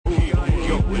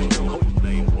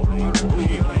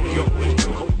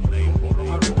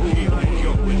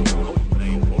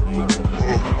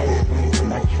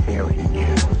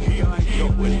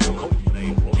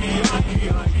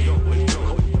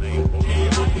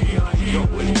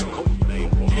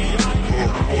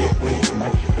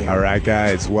All right,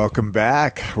 guys, welcome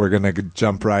back. We're going to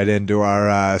jump right into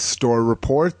our store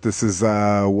report. This is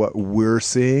what we're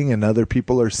seeing and other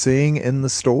people are seeing in the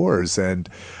stores. And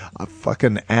a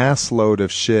fucking ass load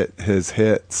of shit has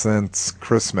hit since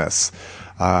Christmas.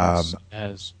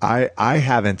 I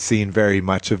haven't seen very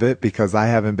much of it because I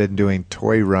haven't been doing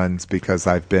toy runs because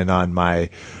I've been on my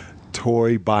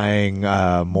toy buying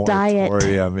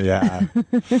moratorium. Diet.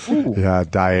 Yeah,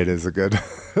 diet is a good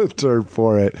term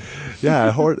for it.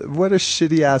 Yeah, what a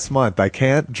shitty ass month. I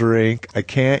can't drink, I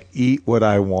can't eat what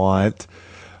I want,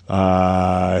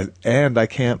 and I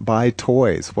can't buy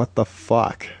toys. What the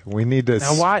fuck? We need to.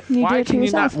 Now, why can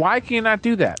you not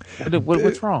do that?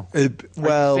 What's wrong?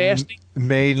 Fasting?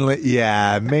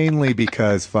 Mainly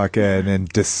because fucking in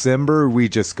December we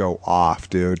just go off,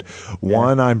 dude.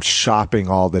 One, I'm shopping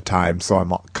all the time, so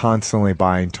I'm constantly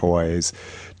buying toys.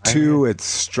 Two, it's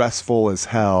stressful as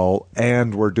hell,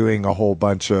 and we're doing a whole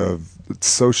bunch of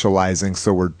socializing,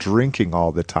 so we're drinking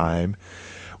all the time.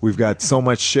 We've got so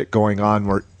much shit going on.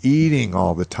 We're eating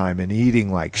all the time and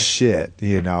eating like shit,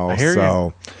 you know. I hear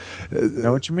you.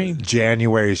 Know what you mean.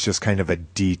 January is just kind of a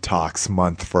detox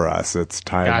month for us. It's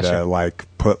time to like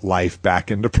put life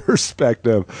back into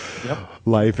perspective. Yep.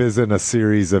 Life isn't a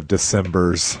series of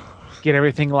Decembers. Get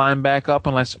everything lined back up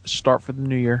and let's start for the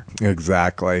new year.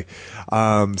 Exactly.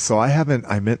 So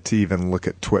I meant to even look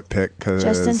at TwitPic because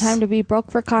just in time to be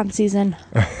broke for con season.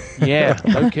 Yeah,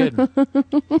 no kidding.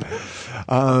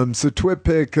 So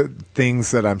TwitPic,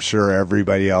 things that I'm sure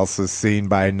everybody else has seen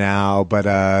by now, but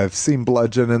I've seen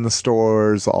Bludgeon in the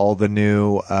stores, all the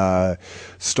new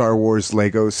Star Wars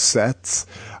Lego sets.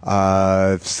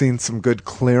 I've seen some good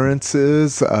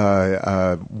clearances.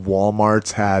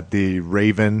 Walmart's had the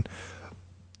Raven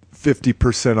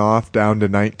 50% off down to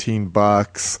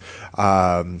 $19.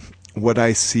 What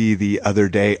I see the other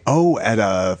day, at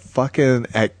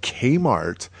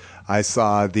Kmart, I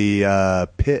saw the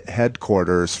Pit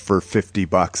headquarters for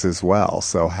 $50 as well.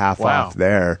 So half off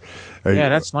there. Yeah,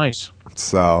 that's nice.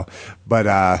 So,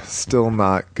 but still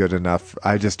not good enough.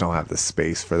 I just don't have the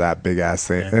space for that big ass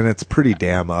thing, and it's pretty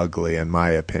damn ugly in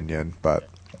my opinion. But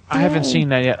I haven't seen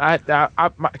that yet.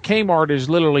 Kmart is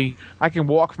literally, I can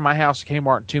walk from my house to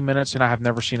Kmart in 2 minutes, and I have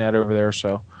never seen that over there.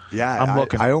 So yeah, I'm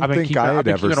looking. I don't think I had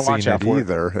ever seen it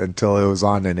either until it was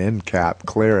on an end cap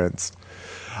clearance.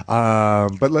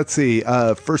 But let's see.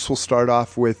 First, we'll start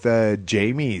off with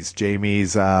Jamie's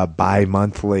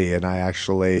bi-monthly, and I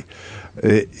actually,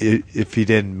 if he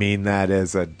didn't mean that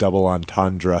as a double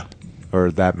entendre,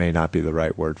 or that may not be the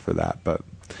right word for that, but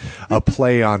a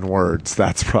play on words,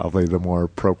 that's probably the more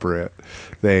appropriate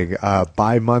thing.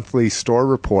 Bi-monthly store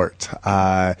report.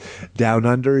 Down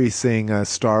Under, he's seeing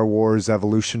Star Wars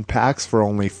Evolution packs for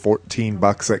only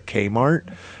 $14 at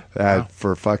Kmart.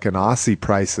 For fucking Aussie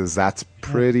prices, that's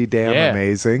pretty damn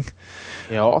amazing.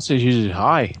 Yeah, Aussie's usually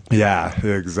high. Yeah,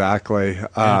 exactly.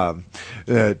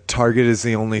 Target is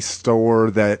the only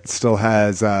store that still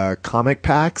has comic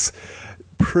packs.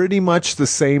 Pretty much the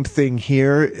same thing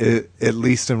here, at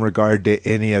least in regard to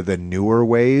any of the newer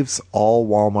waves. All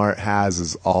Walmart has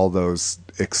is all those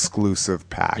exclusive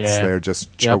packs. Yeah. They're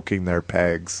just choking their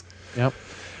pegs. Yep.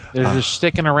 They're just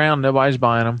sticking around. Nobody's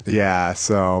buying them. Yeah,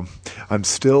 so I'm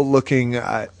still looking.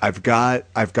 I've got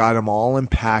them all in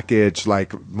package,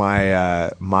 like my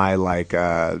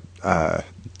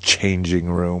changing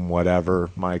room, whatever.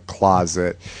 My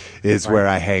closet is where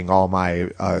I hang all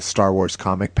my Star Wars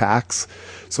comic packs.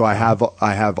 So I have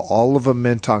all of them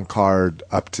mint on card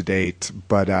up to date,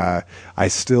 but I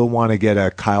still want to get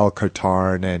a Kyle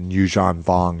Katarn and Yuuzhan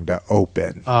Vong to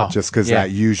open, just because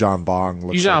that Yuuzhan Vong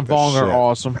looks Yuuzhan Vong are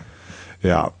awesome.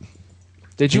 Yeah.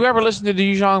 Did you ever listen to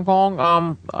the Yuuzhan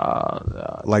Vong?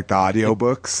 Like the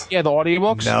audiobooks? Yeah, the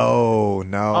audiobooks. No.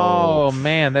 Oh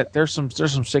man, there's some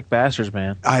sick bastards,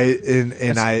 man.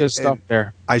 Good stuff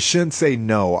there. I shouldn't say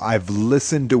no. I've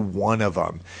listened to one of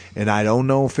them, and I don't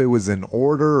know if it was in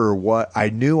order or what. I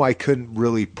knew I couldn't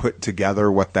really put together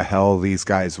what the hell these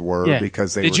guys were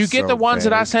because they. Did you get the ones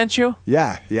that I sent you?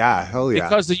 Yeah, hell yeah.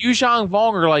 Because the Yuuzhan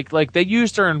Vong are like they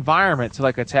use their environment to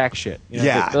like attack shit. You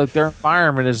know, their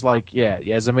environment is like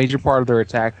as a major part of their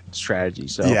attack strategy.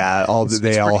 So yeah,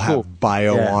 they all have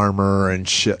bio armor and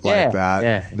shit like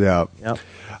that. Yeah. Yep.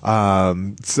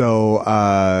 So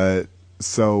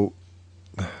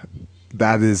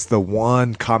that is the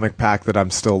one comic pack that I'm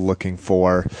still looking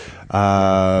for.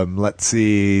 Let's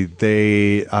see.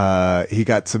 He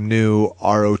got some new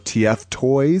ROTF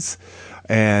toys.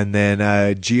 And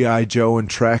then G.I. Joe and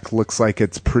Trek looks like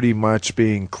it's pretty much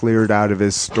being cleared out of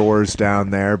his stores down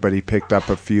there, but he picked up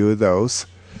a few of those.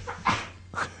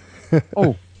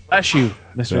 Oh, bless you,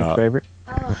 Mr. Favorite.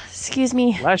 Excuse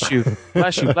me. Bless you.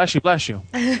 Bless you. Bless you. Bless you.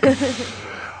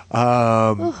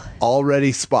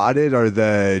 Already spotted are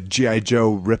the G.I.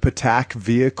 Joe Rip Attack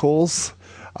vehicles.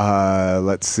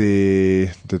 Let's see.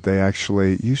 Did they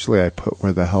actually? Usually I put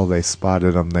where the hell they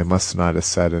spotted them. They must not have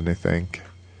said anything.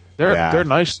 They're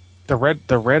nice. The red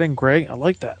and gray. I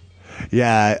like that.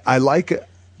 Yeah, I like.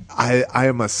 I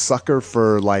am a sucker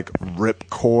for like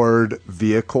ripcord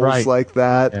vehicles like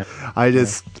that. Yeah.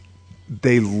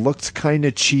 They looked kind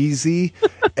of cheesy,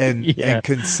 and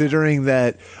considering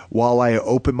that while I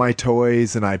open my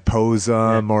toys and I pose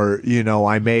them, or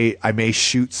I may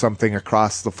shoot something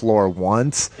across the floor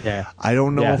once. Yeah. I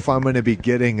don't know if I'm going to be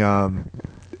getting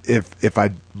if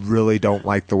I really don't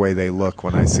like the way they look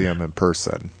when I see them in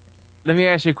person. Let me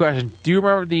ask you a question. Do you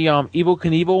remember the Evel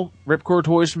Knievel ripcord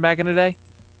toys from back in the day?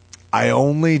 I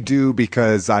only do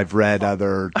because I've read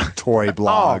other toy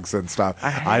blogs and stuff.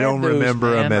 I don't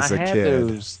remember them as a kid.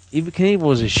 Evel Knievel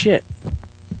was a shit.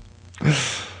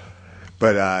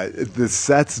 But the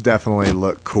sets definitely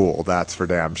look cool. That's for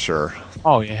damn sure.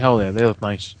 Oh, yeah. Hell yeah. They look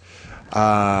nice.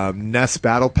 Ness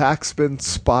Battle Pack's been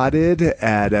spotted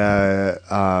at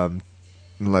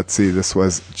let's see. This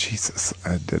was... Jesus,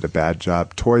 I did a bad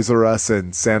job. Toys R Us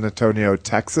in San Antonio,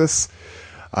 Texas.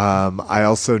 I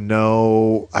also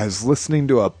know I was listening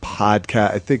to a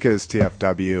podcast, I think it was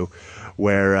TFW,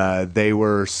 where they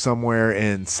were somewhere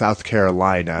in South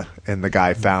Carolina, and the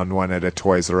guy found one at a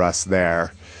Toys R Us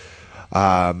there.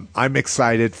 I'm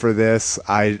excited for this.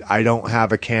 I don't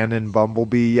have a Canon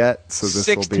Bumblebee yet, so this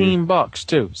will be $16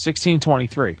 too.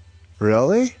 $16.23.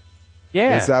 Really?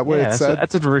 Yeah. Is that what it said?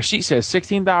 That's what the receipt says.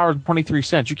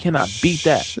 $16.23. You cannot beat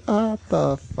that. Shut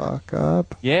the fuck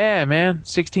up. Yeah, man.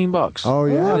 $16. Oh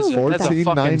yeah,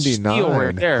 $14.99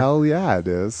 right there. Hell yeah, it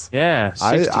is. Yeah.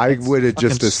 I would have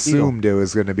just assumed it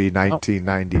was going to be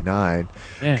 $19.99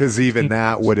 because even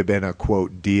that would have been a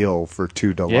quote deal for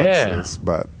 2 deluxes.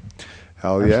 But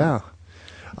hell yeah.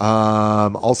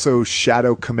 Also,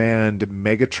 Shadow Command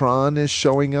Megatron is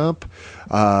showing up.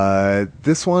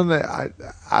 This one,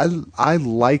 I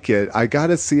like it. I got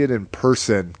to see it in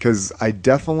person because I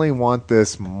definitely want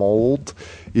this mold,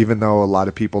 even though a lot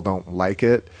of people don't like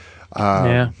it.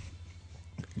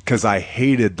 Because I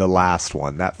hated the last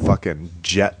one. That fucking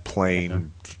jet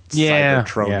plane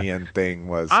Cybertronian thing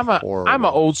was horrible. I'm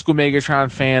an old school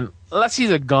Megatron fan. Unless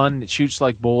he's a gun that shoots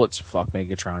like bullets, fuck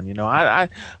Megatron.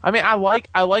 I mean,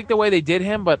 I like the way they did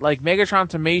him, but like Megatron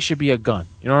to me should be a gun.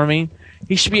 You know what I mean?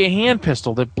 He should be a hand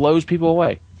pistol that blows people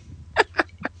away.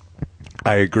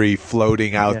 I agree.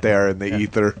 Floating out there in the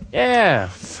ether. Yeah.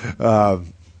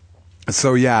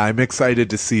 So yeah, I'm excited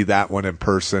to see that one in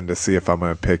person to see if I'm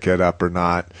going to pick it up or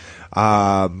not.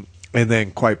 And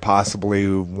then quite possibly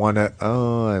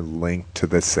I linked to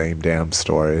the same damn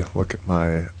story. Look at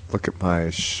my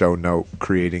show note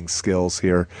creating skills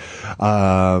here.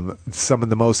 Some of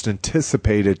the most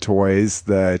anticipated toys,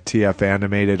 the TF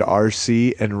animated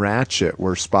RC and Ratchet,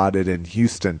 were spotted in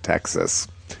Houston, Texas.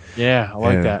 Yeah, I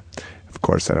like that. Of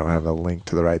course, I don't have a link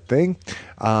to the right thing.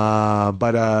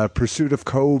 But Pursuit of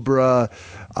Cobra,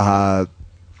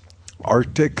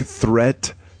 Arctic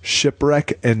Threat,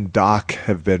 Shipwreck, and Dock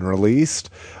have been released.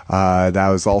 That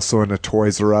was also in a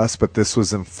Toys R Us, but this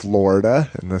was in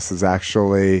Florida, and this is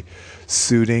actually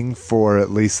suiting for at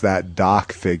least that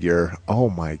Dock figure. Oh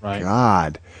my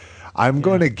God. I'm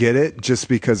going to get it just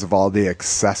because of all the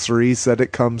accessories that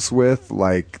it comes with.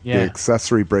 Like, the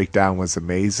accessory breakdown was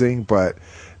amazing, but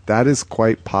that is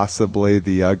quite possibly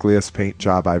the ugliest paint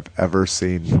job I've ever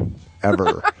seen,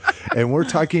 ever. And we're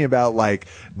talking about like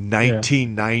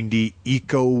 1990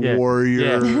 Eco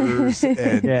Warriors, and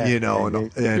and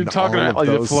you're talking about like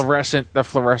the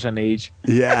fluorescent age.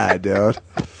 Yeah, dude,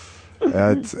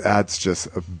 that's just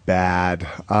bad.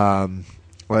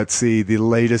 Let's see. The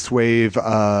latest wave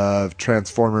of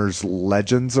Transformers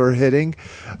Legends are hitting.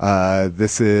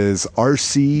 This is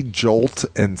RC, Jolt,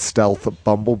 and Stealth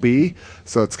Bumblebee.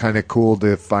 So it's kind of cool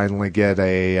to finally get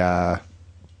a...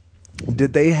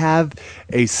 did they have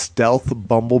a Stealth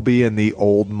Bumblebee in the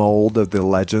old mold of the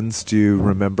Legends? Do you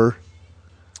remember?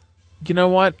 You know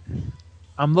what?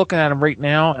 I'm looking at them right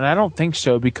now, and I don't think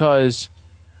so because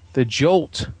the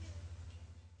Jolt...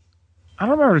 I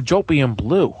don't remember the Jolt being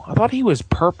blue. I thought he was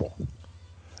purple.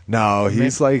 No,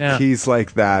 he's like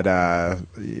that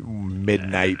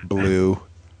midnight blue.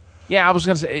 Yeah, I was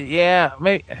gonna say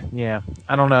maybe. Yeah,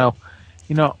 I don't know.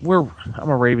 I'm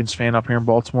a Ravens fan up here in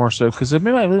Baltimore, so because it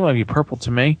might be purple to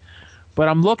me, but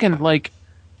I'm looking like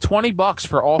 $20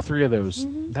 for all three of those.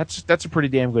 Mm-hmm. That's a pretty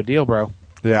damn good deal, bro.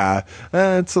 Yeah,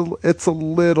 it's a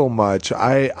little much.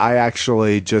 I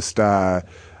actually just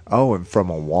Oh, and from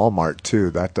a Walmart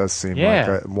too. That does seem like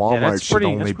a Walmart should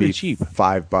only be cheap.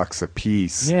 $5 a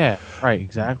piece. Yeah, right,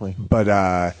 exactly. But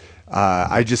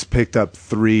I just picked up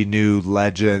 3 new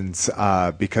Legends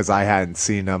because I hadn't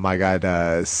seen them. I got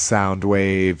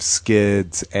Soundwave,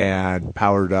 Skids, and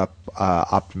powered up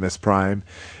Optimus Prime,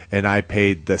 and I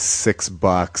paid the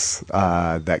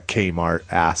 $6 that Kmart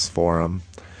asked for them.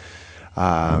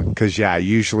 Because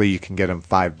usually you can get them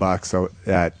 $5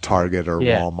 at Target or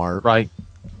Walmart. Right.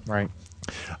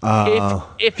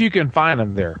 If you can find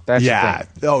them there, that's the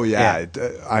thing. Oh yeah.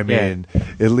 I mean,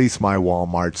 at least my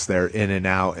Walmarts, they're in and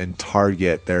out, and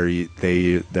Target, they're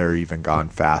even gone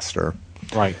faster.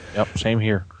 Right. Yep. Same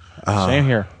here. Same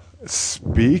here.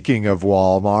 Speaking of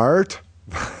Walmart.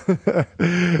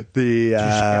 The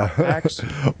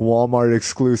Walmart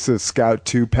exclusive Scout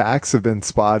 2-packs have been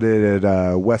spotted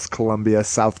at West Columbia,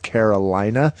 South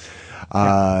Carolina.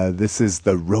 This is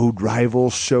the Road Rival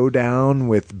Showdown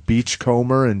with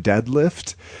Beachcomber and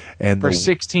Deadlift, and for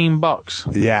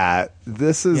 $16. Yeah,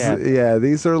 this is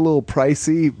these are a little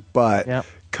pricey, but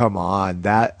come on,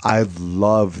 that I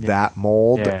love that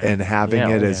mold and having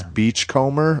it as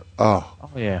Beachcomber. Oh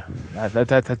yeah,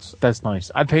 that's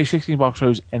nice. I'd pay $16 for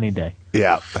those any day.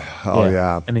 Yeah,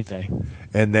 any day.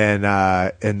 And then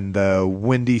in the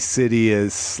Windy City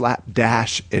is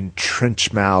Slapdash and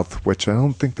Trenchmouth, which I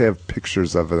don't think they have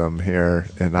pictures of them here,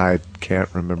 and I can't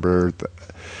remember.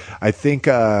 I think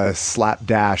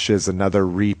Slapdash is another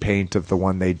repaint of the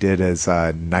one they did as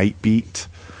Nightbeat.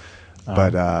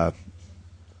 But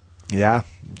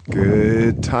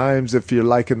good times if you're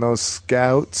liking those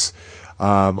Scouts.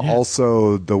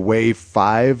 Also, the Wave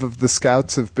 5 of the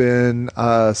Scouts have been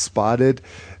spotted.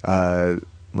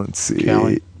 Let's see.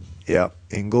 County. Yep,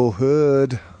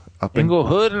 Inglewood.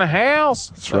 Inglewood in the house.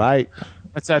 That's right.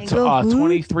 That's at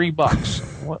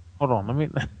 $23. What? Hold on, let me.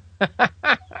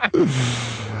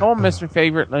 Don't miss my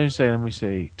favorite. Let me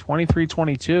see.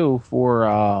 23.22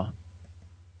 for.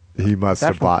 He must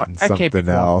have bought something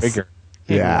else. Bigger.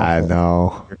 Yeah, I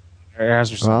know.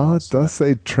 Well, it does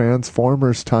say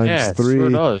Transformers times 3. Sure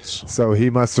does. So he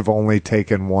must have only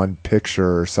taken one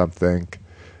picture or something,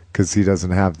 because he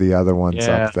doesn't have the other ones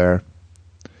up there.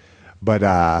 But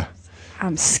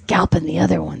I'm scalping the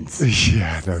other ones.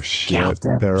 Yeah, no shit.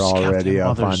 They're already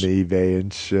up on eBay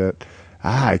and shit.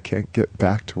 I can't get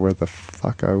back to where the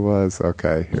fuck I was.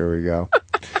 Okay, here we go.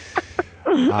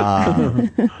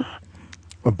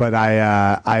 But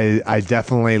I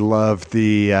definitely love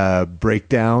the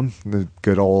breakdown, the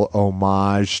good old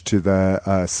homage to the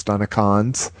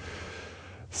Stunicons.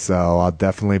 So I'll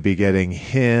definitely be getting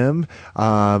him.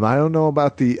 I don't know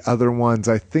about the other ones.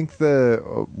 I think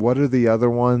what are the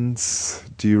other ones?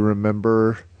 Do you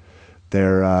remember?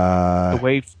 They're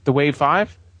the Wave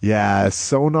 5? Yeah,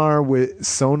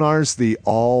 Sonar's the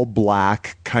all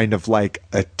black kind of like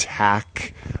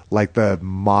attack, like the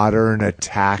modern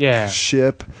attack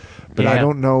ship. But I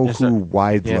don't know who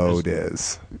Wide Load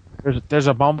is. There's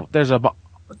a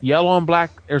yellow and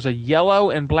black. There's a yellow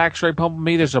and black striped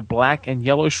Bumblebee. There's a black and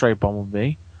yellow striped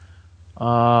Bumblebee.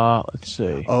 Let's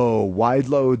see. Oh, Wide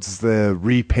Load's the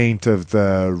repaint of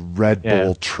the Red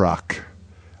Bull truck.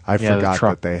 I forgot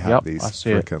that they have these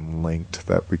freaking linked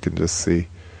that we can just see.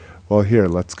 Well, here,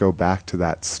 let's go back to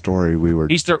that story we were.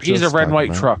 He's a red and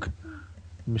white truck.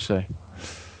 Let me see.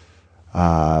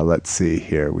 Let's see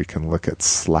here. We can look at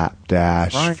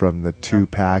Slapdash from the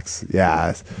 2-packs.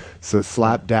 Yeah. So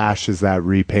Slapdash is that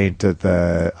repaint of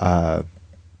the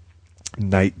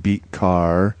Nightbeat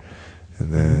car.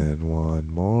 And then one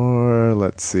more.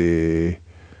 Let's see.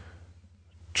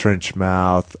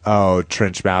 Trenchmouth. Oh,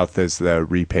 Trenchmouth is the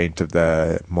repaint of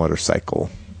the motorcycle.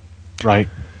 Right.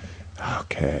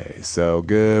 Okay, so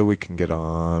good. We can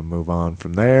move on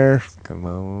from there. Come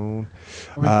on.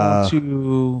 We're going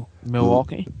to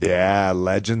Milwaukee. Yeah,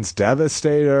 Legends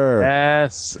Devastator.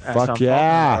 Yes. Fuck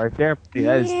yeah. Right there.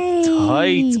 That is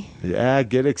tight. Yeah,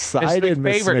 get excited,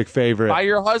 Miss McFavorite. Buy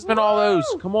your husband all those.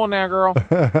 Come on now, girl.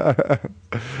 Yeah,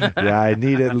 I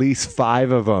need at least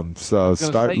 5 of them, so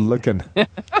start looking.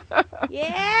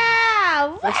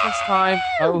 Yeah. Christmas time.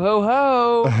 Ho,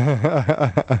 ho,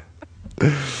 ho.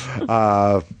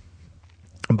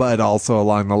 But also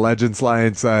along the Legends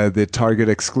lines, the Target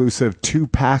exclusive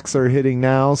 2-packs are hitting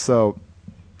now. So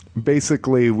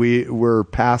basically, we're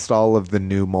past all of the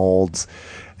new molds,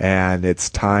 and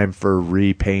it's time for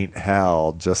repaint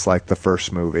hell, just like the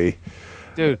first movie.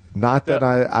 Dude, not that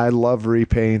I love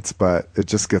repaints, but it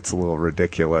just gets a little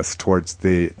ridiculous towards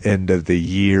the end of the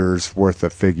year's worth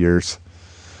of figures.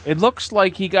 It looks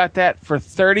like he got that for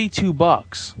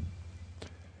 $32.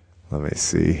 Let me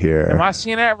see here. Am I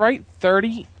seeing that right?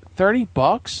 $30?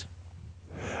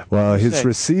 Well, his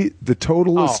receipt, the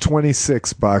total is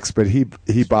 $26, but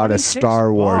he bought a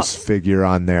Star Wars figure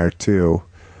on there too.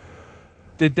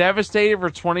 The Devastator for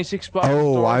 $26.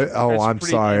 I'm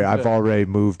sorry. I've already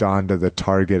moved on to the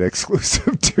Target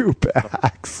exclusive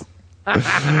 2-packs.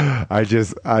 I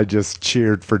just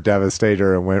cheered for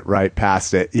Devastator and went right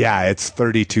past it. Yeah, it's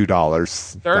 $32.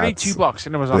 $32,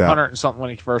 and it was 100 and something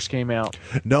when he first came out.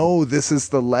 No, this is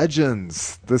the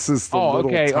Legends. This is the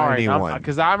little tiny one.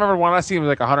 Because I remember when I seen it was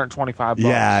like $125.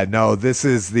 Yeah, no, this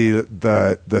is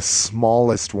the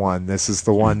smallest one. This is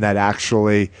the one that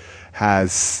actually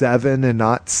has 7 and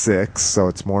not 6, so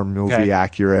it's more movie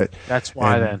accurate. That's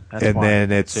why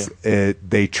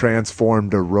they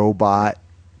transformed a robot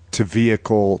to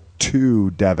vehicle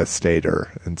to Devastator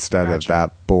instead of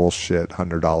that bullshit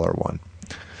 $100 one.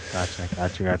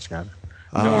 Gotcha.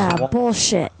 Yeah,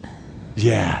 bullshit.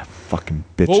 Yeah, fucking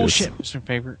bitches. Bullshit, Mr.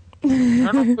 Favorite.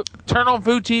 Turn on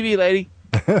Food TV, lady.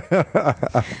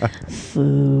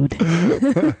 Food.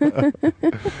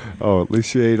 Oh, at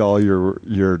least you ate all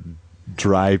your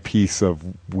dry piece of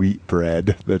wheat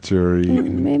bread that you're eating.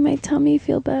 It made my tummy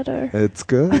feel better. It's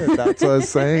good. That's what I was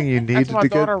saying. You needed to get. My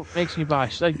daughter makes me buy.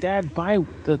 She's like, Dad, buy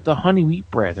the honey wheat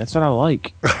bread. That's what I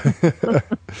like.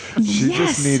 She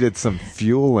just needed some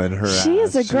fuel in her ass. She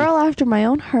is a girl after my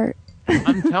own heart.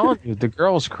 I'm telling you, the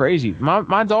girl's crazy.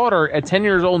 My daughter at 10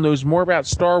 years old knows more about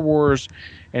Star Wars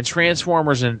and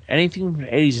Transformers and anything from the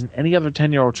 80s than any other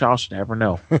 10-year-old child should ever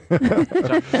know.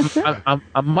 So I'm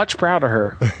much proud of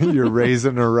her. You're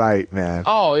raising her right, man.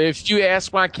 Oh, if you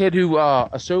ask my kid who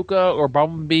Ahsoka or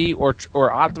Bumblebee or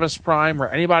Optimus Prime or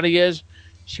anybody is,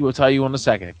 she will tell you in a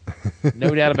second.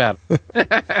 No doubt about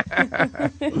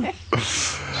it.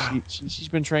 She's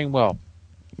been trained well.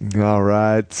 All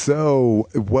right. So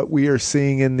what we are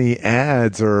seeing in the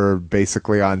ads are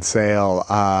basically on sale.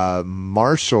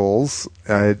 Marshalls,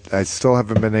 I still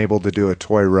haven't been able to do a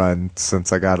toy run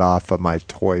since I got off of my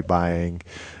toy buying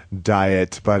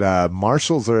diet, but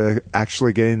Marshalls are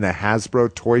actually getting the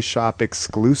Hasbro Toy Shop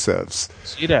exclusives.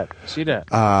 See that.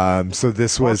 So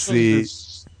this was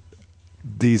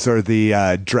these are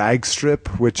the drag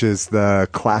strip, which is the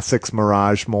Classics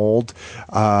Mirage mold.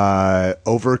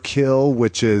 Overkill,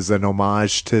 which is an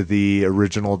homage to the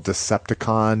original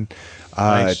Decepticon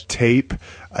tape,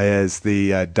 is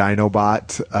the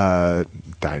Dinobot,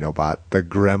 the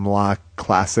Grimlock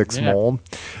Classics mold.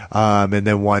 And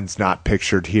then one's not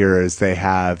pictured here is they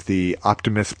have the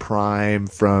Optimus Prime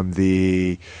from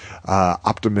the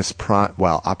Optimus Prime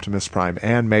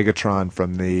and Megatron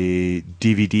from the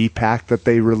DVD pack that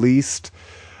they released,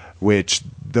 which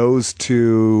those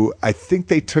two, I think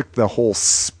they took the whole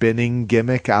spinning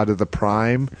gimmick out of the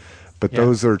Prime, but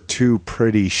those are two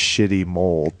pretty shitty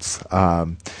molds.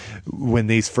 When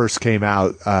these first came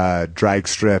out,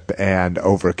 Dragstrip and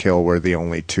Overkill were the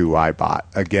only two I bought.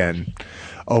 Again,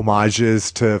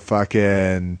 homages to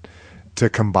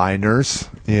combiners,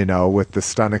 with the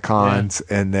Stunicons,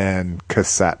 and then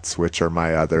cassettes, which are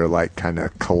my other kind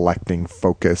of collecting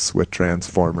focus with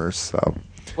Transformers. So,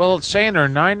 well, it's saying they're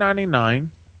 $9.99,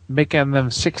 making them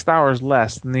 $6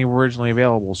 less than they were originally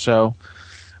available. So,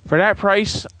 for that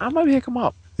price, I might pick them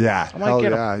up. Yeah, I might get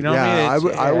them. You know what I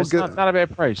mean? I will get. Not a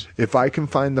bad price. If I can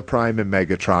find the Prime and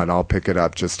Megatron, I'll pick it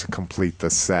up just to complete the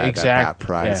set at that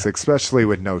price, especially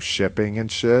with no shipping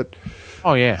and shit.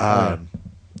 Oh yeah.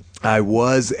 I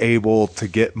was able to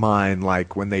get mine,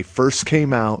 when they first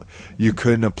came out, you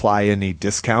couldn't apply any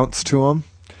discounts to them.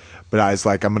 But I was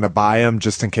like, I'm going to buy them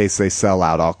just in case they sell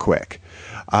out all quick.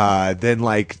 Then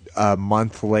a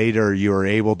month later, you were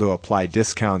able to apply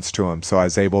discounts to them. So I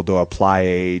was able to apply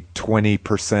a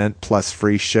 20% plus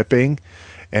free shipping,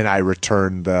 and I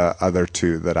returned the other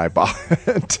two that I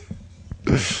bought.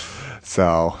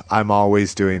 So I'm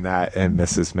always doing that, and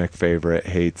Mrs. McFavorite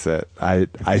hates it.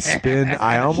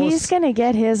 He's gonna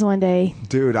get his one day,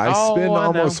 dude. I spend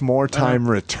almost more time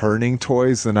returning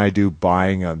toys than I do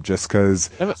buying them, just because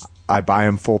I buy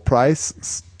them full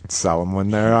price, sell them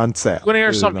when they're on sale. You want to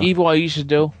hear something evil I used to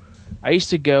do? I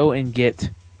used to go and get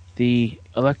the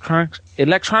electronic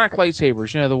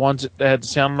lightsabers. The ones that had the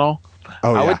sound and all.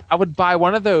 I would buy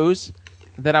one of those,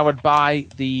 then I would buy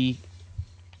the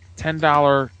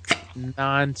 $10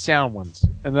 non-sound ones,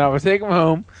 and then I would take them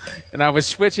home, and I would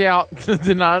switch out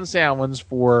the non-sound ones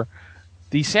for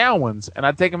the sound ones, and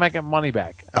I'd take them back and money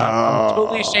back. I'm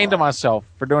totally ashamed of myself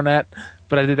for doing that,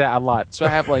 but I did that a lot. So I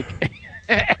have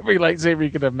every lightsaber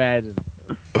you can imagine.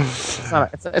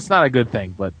 It's not a good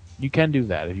thing, but you can do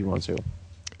that if you want to.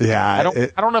 Yeah,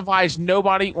 I don't advise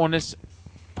nobody on this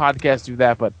podcast do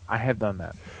that, but I have done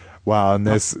that. Wow, and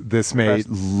this may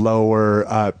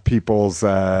lower people's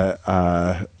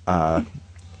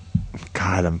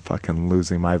God, I'm fucking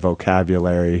losing my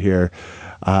vocabulary here.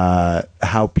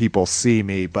 How people see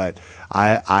me, but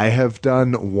I have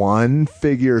done one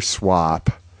figure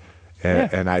swap,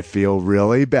 and I feel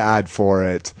really bad for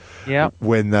it. Yeah.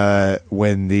 When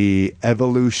the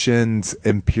Evolutions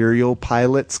Imperial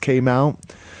pilots came out,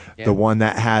 the one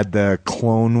that had the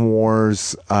Clone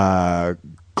Wars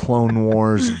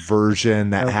version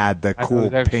that had the cool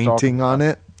painting on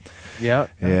it. Yeah,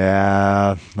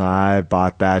 I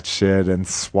bought that shit and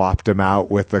swapped him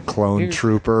out with the clone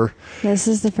trooper. This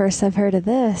is the first I've heard of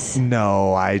this.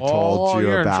 No, I told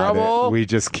you about it. We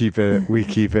just keep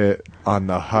it on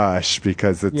the hush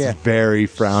because it's very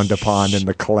frowned upon in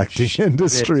the collecting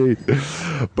industry.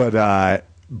 But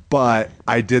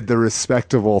I did the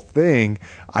respectable thing.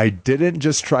 I didn't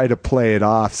just try to play it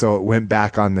off so it went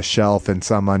back on the shelf and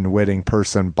some unwitting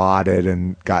person bought it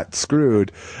and got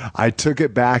screwed. I took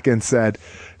it back and said,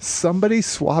 somebody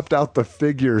swapped out the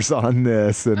figures on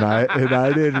this and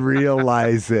I didn't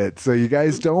realize it. So you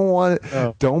guys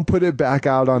don't put it back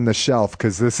out on the shelf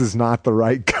because this is not the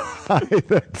right guy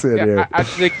that's in here. I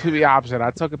think to the opposite.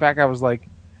 I took it back. I was like,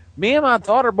 me and my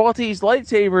daughter bought these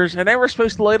lightsabers, and they were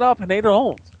supposed to light up, and they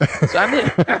don't. So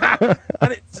I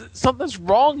didn't something's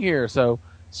wrong here. So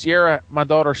Sierra, my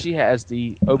daughter, she has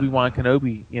the Obi-Wan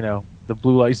Kenobi, the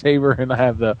blue lightsaber, and I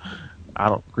have the,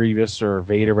 Grievous or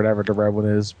Vader, whatever the red one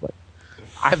is. But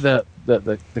I have the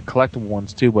collectible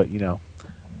ones too. But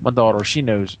my daughter, she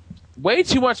knows way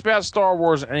too much about Star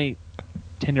Wars than any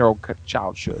 10-year-old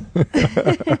child should.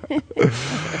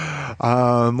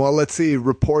 Well, let's see.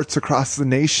 Reports across the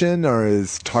nation are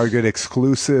as Target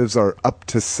exclusives are up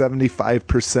to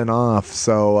 75% off.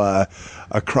 So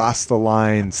across the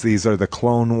lines, these are the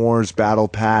Clone Wars battle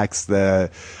packs,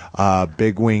 the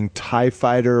Big Wing TIE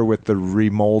Fighter with the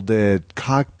remolded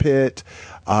cockpit.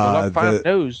 Good luck finding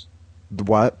those.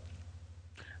 What?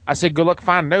 I said good luck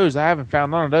finding those. I haven't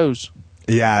found none of those.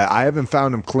 Yeah, I haven't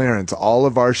found them clearance. All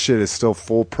of our shit is still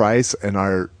full price, and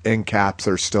our end caps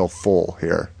are still full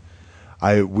here.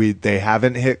 They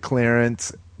haven't hit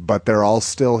clearance, but they're all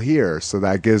still here, so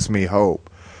that gives me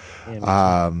hope.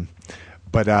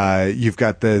 But you've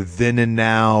got the Then and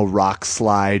Now Rock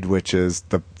Slide, which is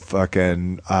the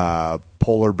fucking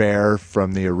polar bear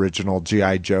from the original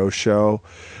G.I. Joe show,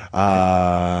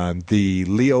 the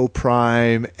Leo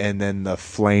Prime, and then the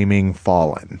Flaming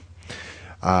Fallen.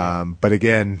 But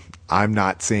again, I'm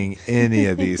not seeing any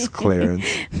of these clearance.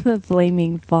 The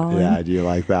Flaming Fallen. Yeah, do you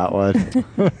like that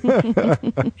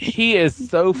one? He is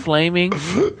so flaming.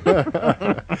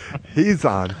 He's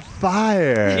on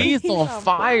fire. He's on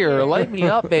fire. Light me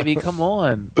up, baby. Come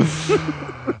on.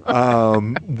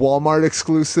 Walmart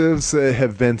exclusives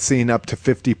have been seen up to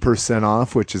 50%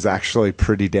 off, which is actually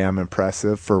pretty damn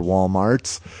impressive for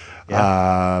Walmarts.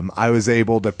 Yeah. I was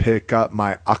able to pick up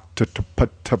my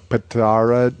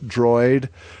Octopatara droid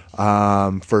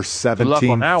for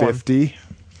 $17.50.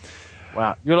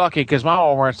 Wow, you're lucky because my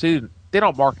Walmart too. They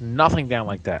don't mark nothing down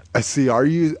like that. I see.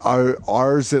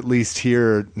 Ours at least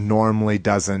here normally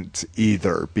doesn't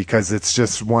either because it's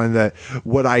just one that.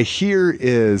 What I hear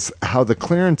is how the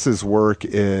clearances work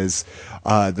is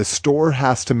the store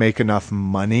has to make enough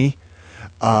money.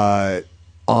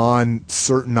 On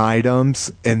certain items,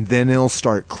 and then it'll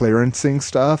start clearancing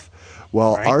stuff.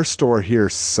 Well, our store here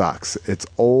sucks. It's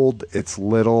old, it's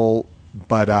little,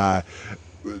 but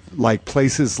like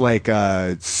places like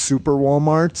Super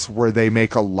Walmarts, where they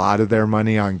make a lot of their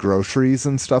money on groceries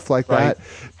and stuff like that,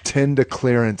 tend to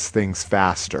clearance things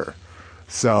faster.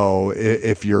 So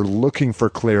if you're looking for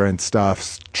clearance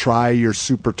stuff, try your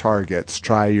Super Targets,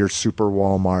 try your Super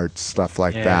Walmarts, stuff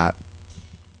like that.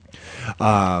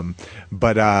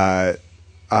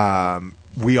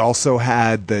 We also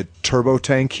had the turbo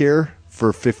tank here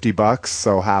for $50,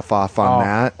 so half off on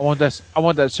that. I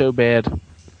want that so bad.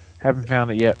 Haven't found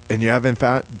it yet. And you haven't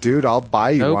found, dude? I'll buy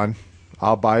you one.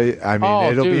 I'll buy. I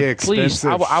mean, it'll be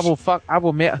expensive. Please, I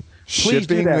will.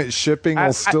 Shipping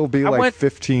will still be like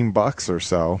 $15 or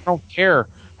so. I don't care.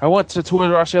 I went to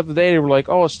Toys R Us the other day. They were like,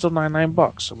 "Oh, it's still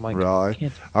 $99." I'm like,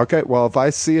 really? Okay. Well, if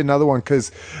I see another one, because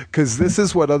this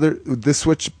is what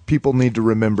people need to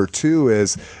remember too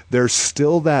is there's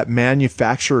still that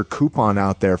manufacturer coupon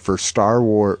out there for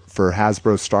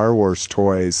Hasbro Star Wars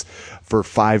toys for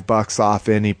 $5 off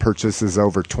any purchases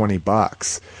over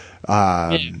 $20.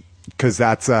 Because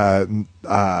that's I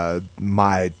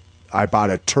bought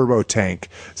a turbo tank,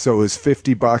 so it was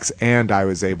 $50, and I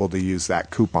was able to use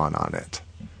that coupon on it.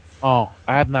 Oh,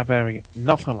 I have not been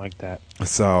nothing like that.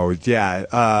 So yeah,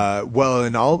 well,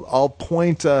 and I'll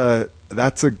point.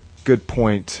 That's a good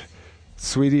point,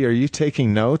 sweetie. Are you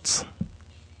taking notes?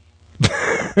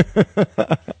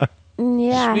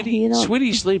 Yeah,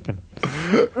 Sweetie's sleeping.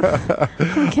 Get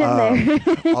there.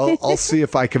 I'll see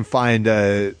if I can find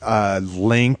a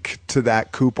link to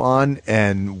that coupon,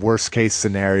 and worst case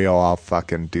scenario, I'll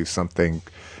fucking do something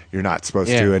you're not supposed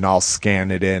to, and I'll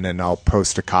scan it in and I'll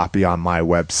post a copy on my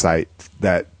website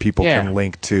that people can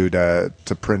link to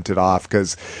print it off,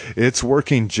 because it's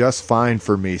working just fine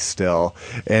for me still.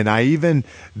 And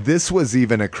this was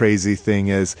even a crazy thing,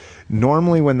 is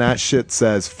normally when that shit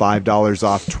says $5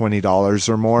 off $20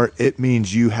 or more, it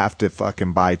means you have to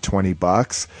fucking buy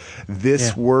 $20.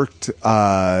 This worked.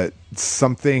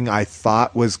 Something I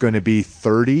thought was going to be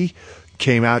 $30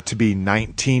 came out to be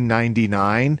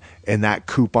 $19.99, and that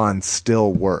coupon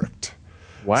still worked.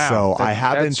 Wow. So I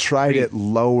haven't tried it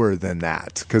lower than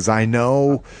that, because I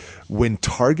know when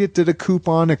Target did a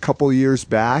coupon a couple years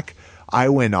back, I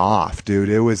went off, dude.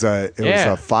 It was a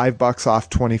 $5 off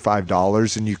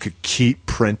 $25, and you could keep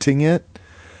printing it.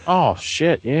 Oh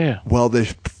shit, yeah. Well, the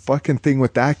fucking thing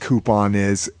with that coupon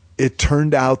is it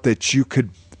turned out that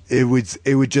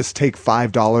it would just take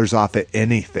 $5 off of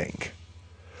anything.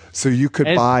 So you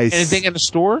could buy anything in the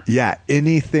store? Yeah,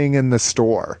 anything in the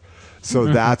store. So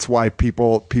that's why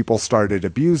people started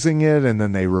abusing it, and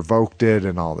then they revoked it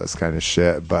and all this kind of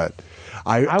shit. But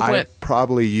I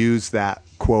probably used that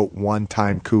quote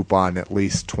one-time coupon at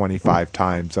least 25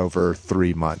 times over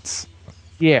 3 months.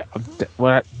 Yeah,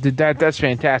 that's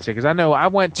fantastic, because I know I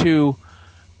went to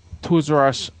Toys R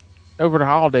Us over the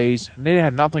holidays and they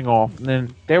had nothing off, and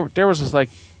then there was this like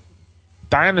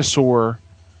dinosaur.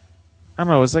 I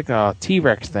don't know. It was like a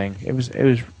T-Rex thing. It was.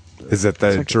 Is it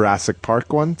the Jurassic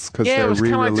Park ones? Because it was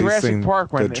kind of like Jurassic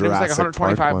Park one. It was like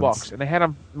 $125, and they had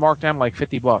them marked down like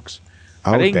 $50.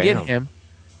 I didn't get him,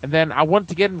 and then I wanted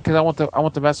to get him because I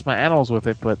want to mess with my animals with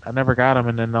it, but I never got him.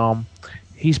 And then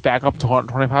he's back up to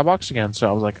 $125 again. So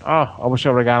I was like, oh, I wish I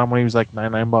would have got him when he was like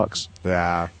 $99.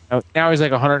 Yeah. Now he's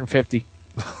like $150.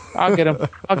 I'll get him.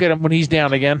 I'll get him when he's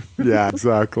down again. Yeah,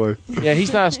 exactly. Yeah,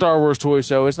 he's not a Star Wars toy,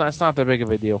 so it's not that big of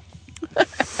a deal.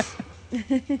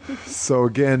 So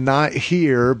again, not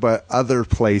here, but other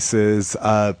places,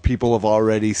 people have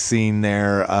already seen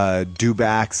their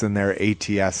Dewbacks and their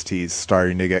ATSTs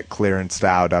starting to get clearanced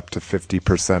out up to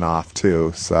 50% off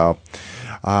too. So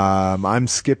I'm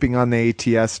skipping on the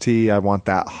ATST. I want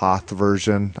that Hoth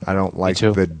version. I don't like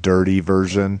the dirty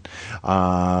version.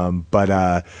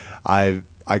 But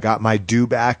I got my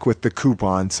Dewback with the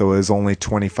coupon, so it was only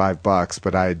 $25,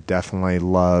 but I definitely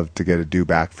love to get a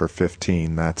Dewback for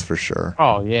 $15, that's for sure.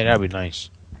 Oh, yeah, that'd be nice.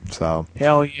 So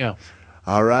hell yeah.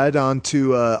 All right, on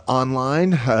to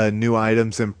online. New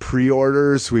items and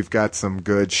pre-orders. We've got some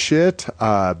good shit.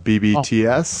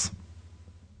 BBTS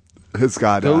has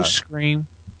got... Ghost Scream.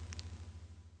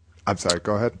 I'm sorry,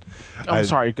 go ahead. I'm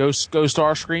sorry, Ghost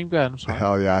Starscream? Go ahead, I'm sorry.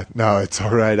 Hell yeah. No, it's all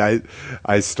right.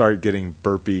 I start getting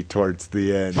burpy towards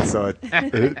the end, so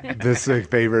this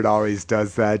favorite always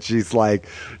does that. She's like,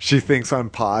 she thinks I'm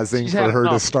pausing for her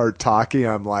to start talking.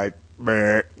 I'm like,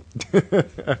 meh.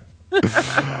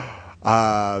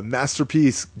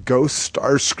 Masterpiece Ghost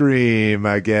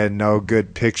Starscream. Again, no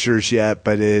good pictures yet,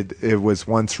 but it was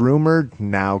once rumored,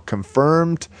 now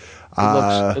confirmed.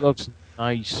 It looks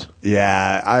nice.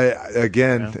 Yeah,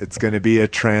 it's going to be a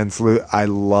translucent. I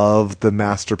love the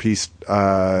Masterpiece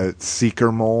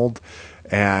Seeker mold,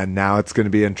 and now it's going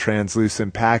to be in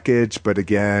translucent package. But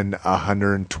again,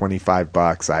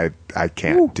 $125. I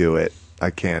can't do it. I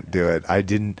can't do it. I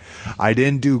didn't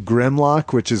do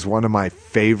Grimlock, which is one of my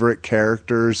favorite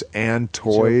characters and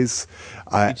toys,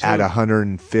 at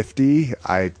 $150.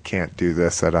 I can't do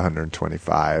this at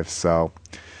 $125. So,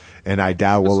 and I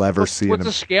doubt we'll ever see it. What's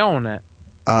the scale on that?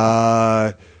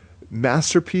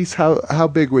 Masterpiece. How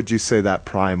big would you say that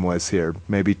Prime was here?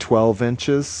 Maybe 12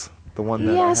 inches. The one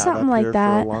that I had something up like here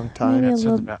that. For a long time.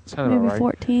 Maybe right.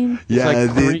 14. Yeah,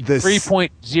 it's like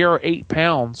 3.08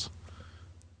 pounds.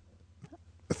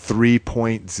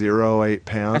 3.08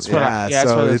 pounds. That's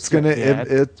so it's gonna.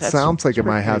 It sounds like it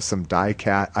might have some die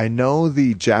cast. I know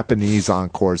the Japanese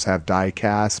Encores have die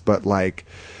cast, but like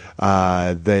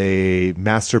the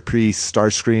Masterpiece,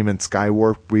 Starscream, and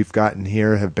Skywarp we've gotten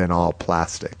here have been all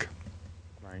plastic,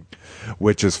 right?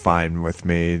 Which is fine with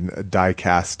me. Die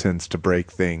cast tends to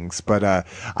break things, but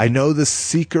I know the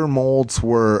Seeker molds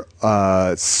were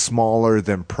smaller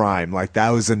than Prime. Like that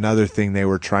was another thing they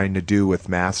were trying to do with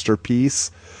Masterpiece.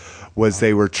 Was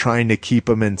they were trying to keep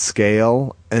them in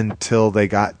scale until they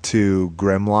got to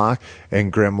Grimlock,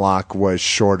 and Grimlock was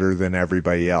shorter than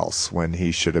everybody else when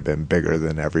he should have been bigger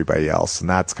than everybody else, and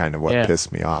that's kind of what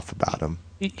pissed me off about him.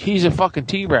 He's a fucking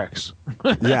T-Rex.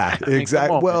 Yeah,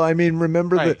 exactly. Well, I mean,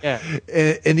 remember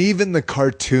and even the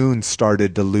cartoons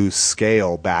started to lose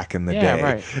scale back in the day.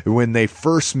 Right. When they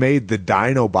first made the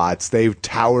Dinobots, they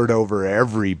towered over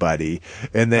everybody,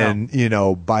 and then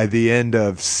by the end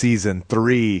of season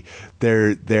 3,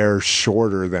 they're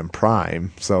shorter than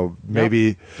Prime. So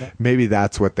maybe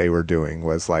that's what they were doing,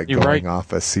 was like going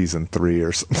off of season 3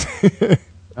 or something.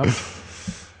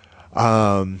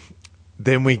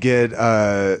 Then we get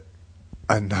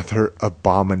another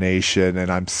Abomination,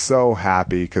 and I'm so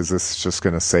happy because this is just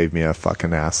going to save me a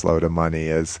fucking assload of money,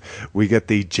 is we get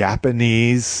the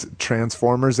Japanese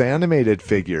Transformers animated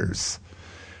figures.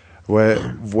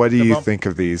 What do you think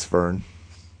of these, Vern?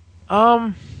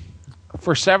 For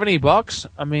 $70,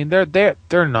 I mean,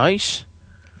 they're nice.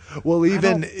 Well,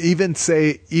 even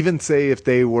say if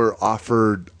they were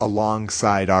offered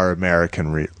alongside our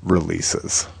American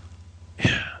releases.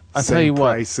 I'll tell you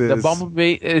what, the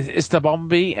Bumblebee, it's the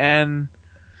Bumblebee, and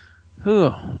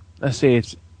let's see,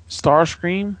 it's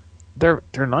Starscream. They're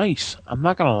nice. I'm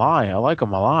not gonna lie, I like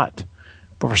them a lot.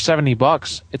 But for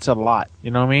 $70, it's a lot.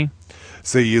 You know what I mean?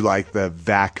 So you like the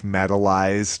vac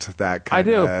metalized, that kind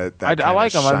of? I do. I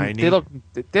like them. I mean,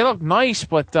 they look nice,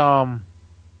 but I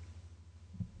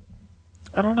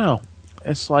don't know.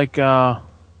 It's like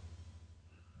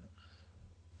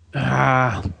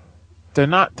they're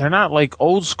not like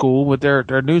old school, but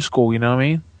they're new school. You know what I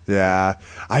mean? Yeah,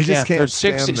 I just can't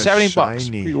stand the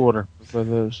 $70 pre-order for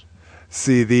those.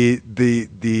 See,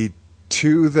 the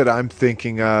two that I'm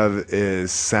thinking of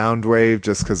is Soundwave,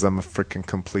 just because I'm a freaking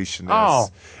completionist. Oh,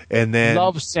 and then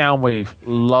love Soundwave.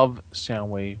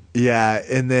 Yeah,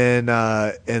 and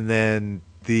then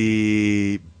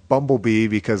the Bumblebee,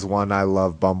 because one, I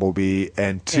love Bumblebee,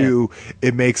 and two,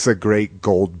 it makes a great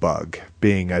gold bug,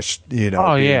 being a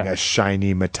a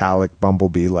shiny metallic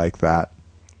Bumblebee like that.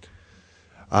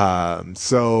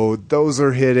 So those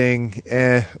are hitting.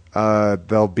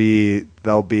 They'll be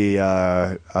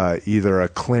either a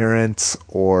clearance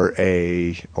or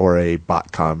a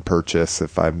BotCon purchase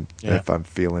if I'm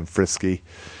feeling frisky.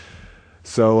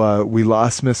 So we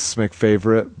lost Mrs.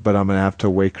 McFavorite, but I'm gonna have to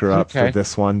wake her up for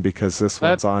this one, because this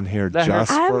one's on here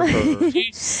just for her.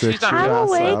 I'm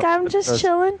awake. I'm just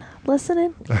chilling,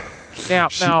 listening. Now,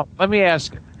 let me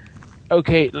ask.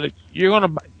 Okay, you think you're gonna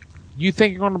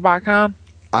BotCon?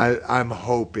 I'm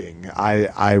hoping.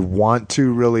 I want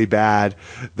to really bad.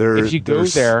 If you go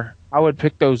there, I would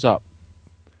pick those up.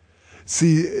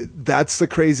 See, that's the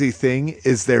crazy thing,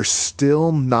 is they're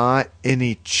still not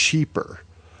any cheaper.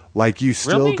 Like, you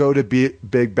still go to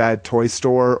Big Bad Toy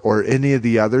Store or any of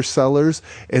the other sellers,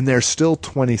 and they're still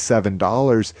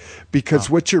 $27, because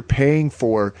what you're paying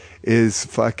for is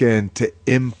fucking to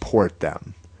import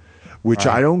them, which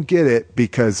I don't get it,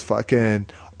 because fucking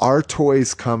our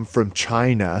toys come from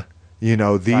China.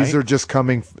 These are just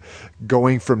going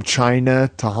from China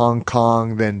to Hong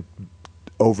Kong, then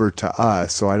over to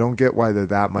us. So I don't get why they're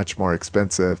that much more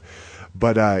expensive.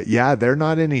 But they're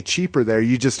not any cheaper there.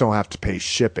 You just don't have to pay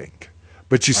shipping,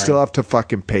 but you still have to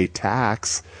fucking pay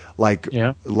tax. Like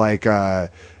in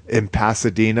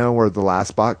Pasadena, where the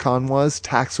last BotCon was,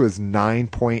 tax was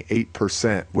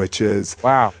 9.8%, which is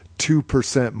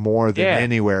 2% more than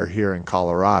anywhere here in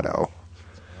Colorado.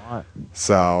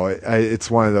 So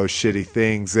it's one of those shitty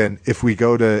things. And if I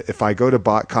go to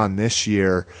BotCon this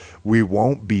year, we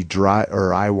won't be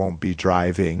I won't be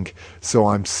driving. So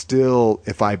I'm still,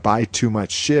 if I buy too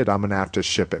much shit, I'm gonna have to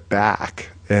ship it back.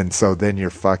 And so then you're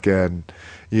fucking,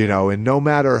 and no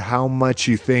matter how much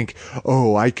you think,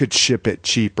 oh, I could ship it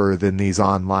cheaper than these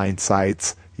online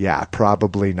sites. Yeah,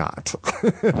 probably not.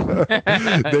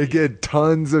 They get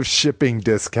tons of shipping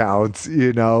discounts,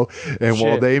 and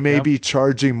while they may be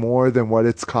charging more than what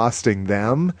it's costing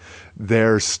them,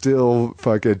 they're still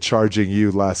fucking charging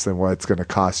you less than what it's going to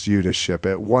cost you to ship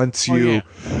it. Once you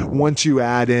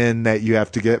add in that you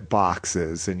have to get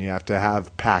boxes and you have to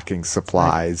have packing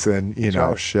supplies and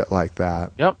shit like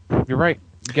that. Yep, you're right.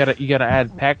 You gotta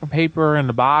add packing paper in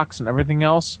the box and everything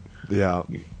else. Yeah.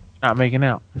 Not making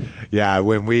out. Yeah,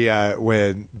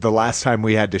 when the last time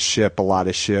we had to ship a lot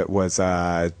of shit was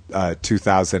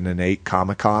 2008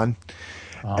 Comic-Con.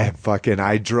 And fucking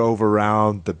I drove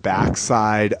around the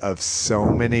backside of so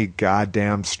many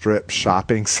goddamn strip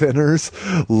shopping centers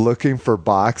looking for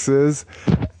boxes.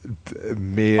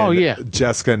 Me and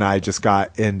Jessica and I just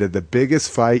got into the biggest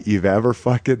fight you've ever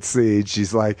fucking seen.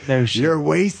 She's like, "You're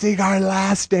wasting our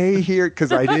last day here,"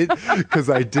 because I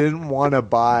didn't want to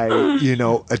buy a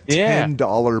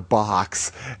 $10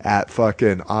 box at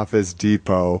fucking Office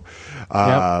Depot.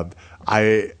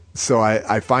 So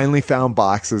I finally found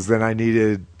boxes. Then I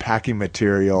needed packing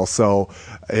material. So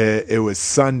it was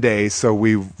Sunday. So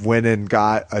we went and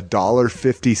got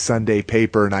 $1.50 Sunday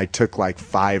paper, and I took like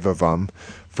 5 of them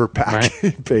for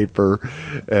packing paper,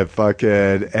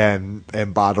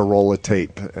 and bought a roll of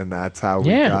tape, and that's how we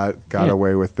got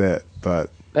away with it. But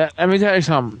let me tell you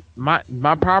something.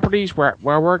 My properties where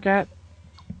I work at,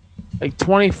 like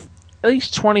 24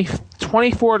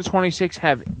 to 26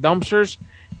 have dumpsters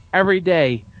every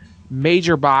day.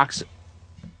 Major box,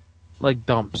 like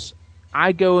dumps.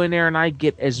 I go in there and I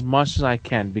get as much as I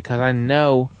can because I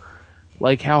know,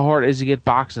 like, how hard it is to get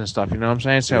boxes and stuff. You know what I'm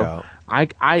saying? So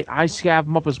I scab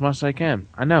them up as much as I can.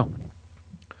 I know.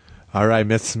 All right,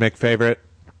 Miss McFavorite.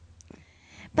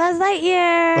 Buzz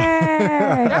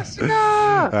Lightyear. That's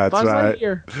Buzz right.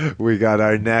 Lightyear. We got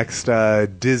our next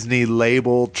Disney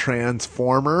labeled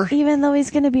Transformer. Even though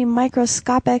he's going to be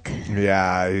microscopic.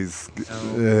 Yeah,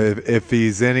 if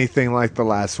he's anything like the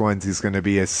last ones, he's going to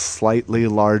be slightly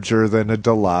larger than a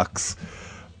deluxe.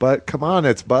 But come on,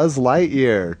 it's Buzz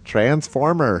Lightyear,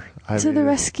 Transformer. To the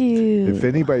rescue. If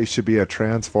anybody should be a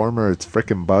Transformer, it's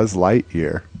frickin' Buzz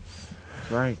Lightyear.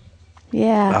 Right.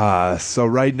 Yeah. So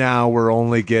right now we're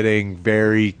only getting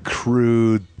very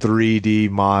crude 3D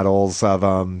models of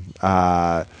them.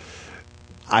 I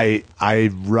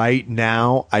right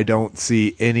now I don't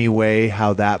see any way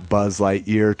how that Buzz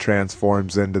Lightyear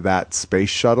transforms into that space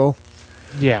shuttle.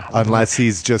 Yeah. Unless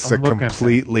he's just a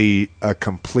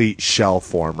complete shell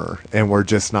former, and we're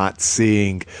just not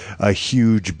seeing a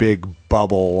huge big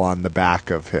bubble on the back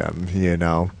of him, you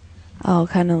know. Oh,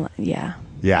 kind of, yeah.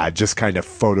 Yeah, just kind of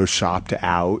photoshopped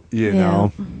out, you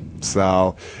know.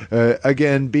 So,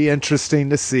 again, be interesting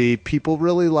to see. People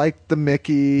really like the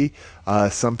Mickey.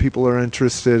 Some people are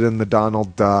interested in the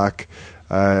Donald Duck.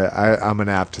 I'm going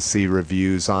to have to see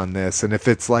reviews on this. And if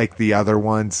it's like the other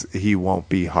ones, he won't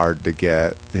be hard to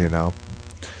get, you know.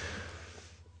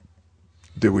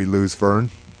 Did we lose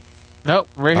Vern? Nope,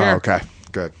 right here. Oh, okay,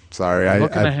 good. Sorry. I'm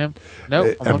looking at him.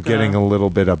 Nope, I'm getting a little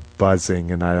bit of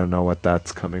buzzing, and I don't know what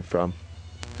that's coming from.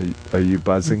 Are you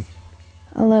buzzing?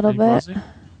 A little bit. Buzzing?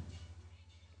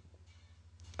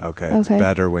 Okay, it's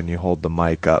better when you hold the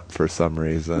mic up for some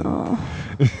reason.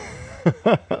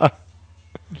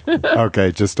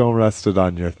 Okay, just don't rest it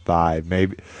on your thigh.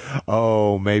 Maybe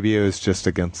it was just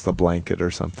against the blanket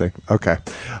or something. Okay,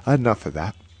 enough of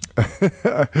that.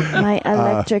 My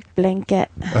electric blanket.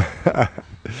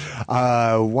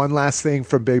 One last thing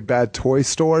from Big Bad Toy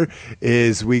Store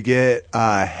is we get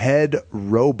a head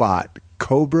robot,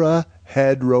 Cobra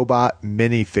head robot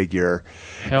minifigure.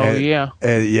 Hell yeah.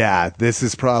 Yeah, this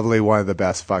is probably one of the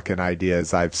best fucking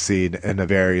ideas I've seen in a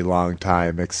very long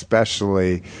time,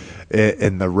 especially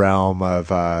in the realm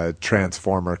of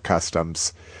Transformer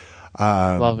customs.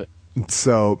 Love it.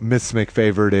 So, Miss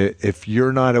McFavorite, if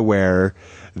you're not aware,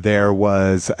 there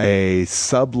was a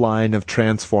subline of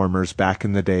Transformers back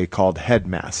in the day called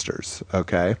Headmasters,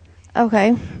 okay?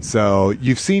 Okay. So,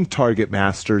 you've seen Target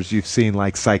Masters, you've seen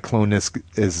like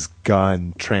Cyclonus's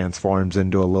gun transforms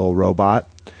into a little robot.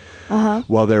 Uh-huh.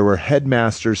 Well, there were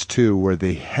Headmasters too, where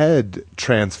the head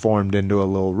transformed into a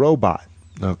little robot,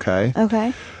 okay?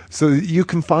 Okay. So, you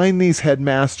can find these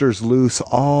Headmasters loose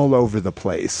all over the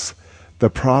place. The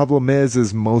problem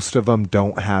is most of them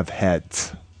don't have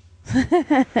heads.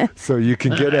 So you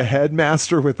can get a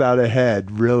Headmaster without a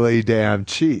head really damn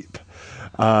cheap.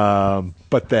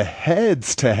 But the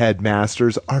heads to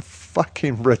Headmasters are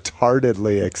fucking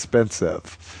retardedly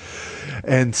expensive.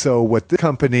 And so what the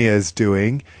company is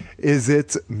doing is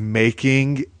it's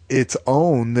making its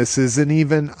own. This isn't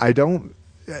even,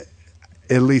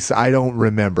 at least I don't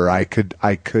remember. I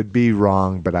could be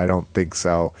wrong, but I don't think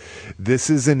so. This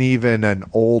isn't even an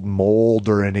old mold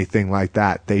or anything like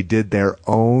that. They did their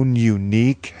own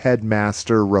unique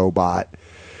Headmaster robot,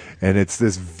 and it's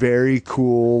this very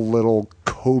cool little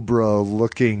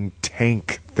Cobra-looking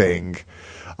tank thing.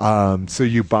 So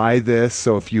you buy this,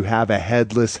 so if you have a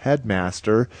headless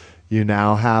Headmaster, you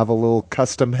now have a little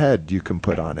custom head you can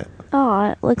put on it. Oh,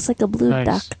 it looks like a blue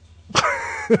duck.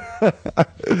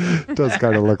 It does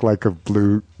kind of look like a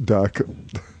blue duck.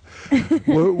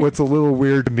 What's a little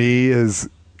weird to me is,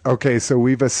 okay, so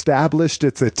we've established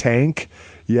it's a tank,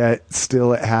 yet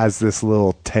still it has this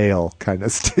little tail kind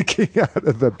of sticking out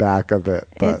of the back of it.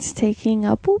 But it's taking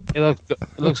a poop. It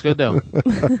looks good though.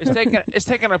 It's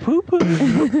taking a poop.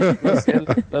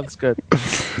 That's good.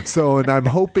 So, and I'm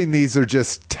hoping these are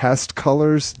just test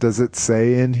colors. Does it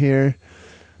say in here?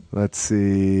 Let's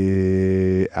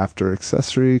see. After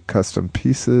accessory, custom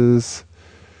pieces,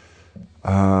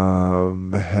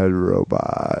 head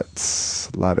robots,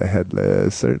 a lot of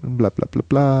headless, blah blah blah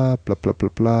blah blah blah blah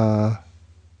blah.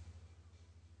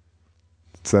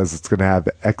 It says it's going to have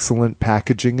excellent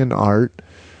packaging and art.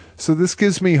 So this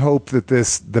gives me hope that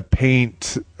the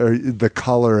paint, or the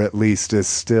color at least, is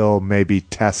still maybe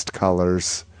test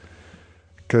colors.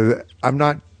 Because I'm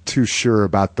not too sure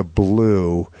about the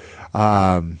blue.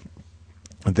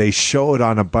 They show it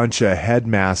on a bunch of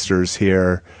Headmasters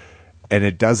here, and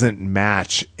it doesn't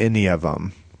match any of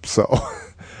them. So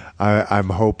I'm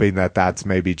hoping that that's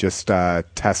maybe just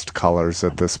test colors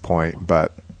at this point.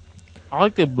 But I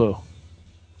like the blue.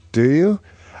 Do you?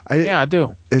 Yeah, I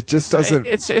do. It just doesn't.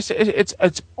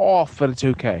 It's off, but it's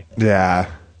okay. Yeah.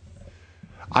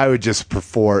 I would just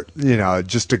prefer,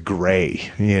 just a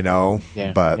gray, Yeah.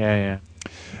 But yeah.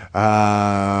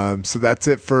 So that's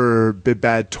it for Big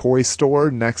Bad Toy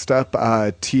Store. Next up,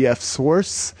 TF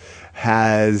Source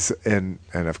has, and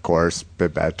of course,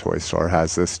 Big Bad Toy Store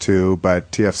has this too,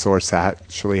 but TF Source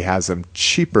actually has them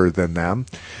cheaper than them.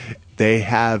 They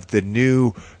have the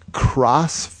new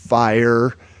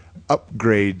Crossfire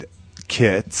upgrade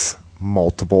kits,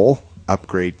 multiple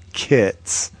upgrade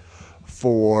kits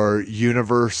for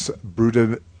Universe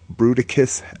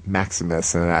Bruticus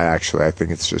Maximus, and I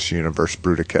think it's just Universe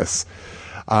Bruticus.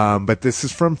 But this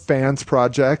is from Fans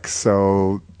Projects,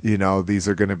 so these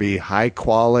are going to be high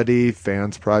quality.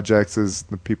 Fans Projects is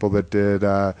the people that did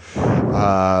the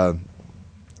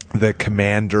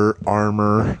Commander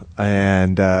armor,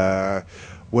 and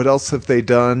what else have they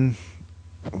done?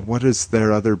 What is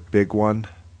their other big one?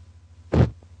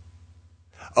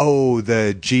 Oh,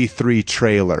 the G3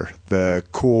 trailer, the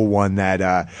cool one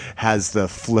that has the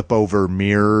flip over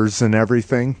mirrors and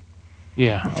everything.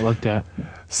 Yeah, I like that.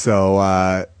 So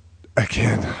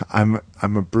again, I'm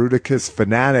a Bruticus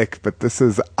fanatic, but this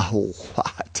is a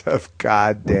lot of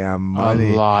goddamn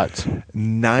money. A lot.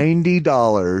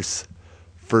 $90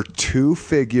 for 2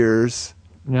 figures.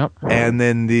 Yep. And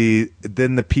then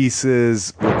the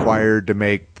pieces required to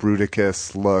make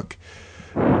Bruticus look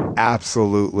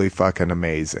absolutely fucking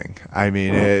amazing. I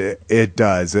mean, it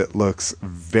does. It looks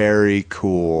very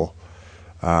cool.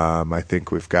 I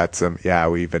think we've got some. Yeah,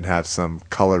 we even have some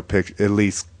color at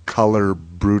least color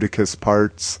Bruticus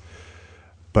parts.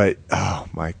 But oh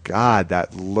my god,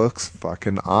 that looks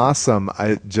fucking awesome.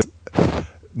 I just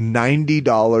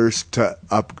 $90 to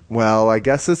up. Well, I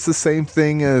guess it's the same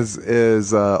thing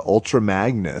as Ultra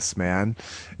Magnus, man.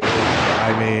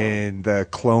 I mean, the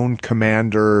Clone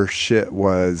Commander shit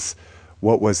was,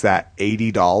 what was that,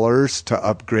 $80 to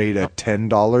upgrade a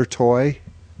 $10 toy?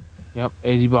 Yep,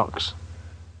 $80.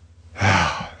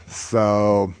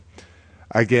 So,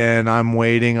 again, I'm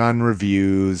waiting on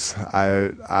reviews.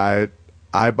 I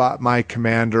bought my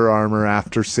Commander armor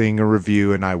after seeing a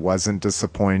review, and I wasn't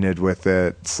disappointed with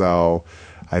it. So,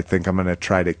 I think I'm going to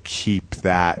try to keep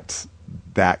that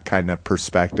kind of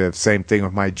perspective. Same thing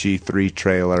with my G3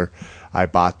 trailer. I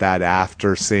bought that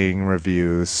after seeing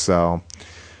reviews, so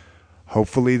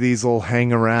hopefully these will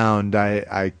hang around.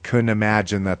 I couldn't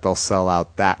imagine that they'll sell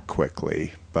out that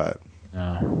quickly, but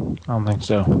no, I don't think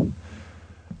so.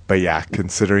 But yeah,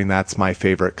 considering that's my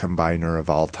favorite combiner of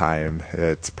all time,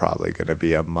 it's probably going to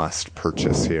be a must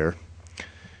purchase here.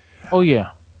 Oh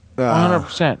yeah,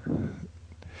 100%.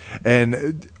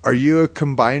 And are you a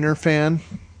combiner fan?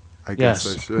 I guess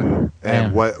yes. I should.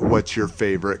 And what's your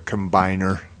favorite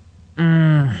combiner?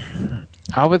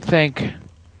 I would think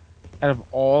out of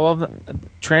all of the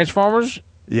Transformers.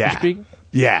 Yeah.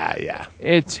 Yeah.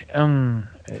 It's and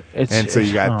so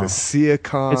you got the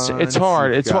Seacons. It's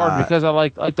hard. It's hard because I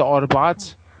like the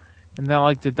Autobots, and then I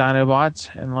like the Dinobots,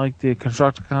 and I like the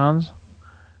Constructicons.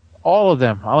 All of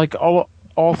them. I like all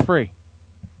 3.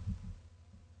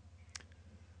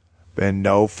 And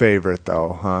no favorite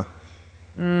though, huh?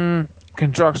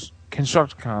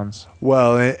 Constructicons.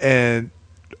 Well,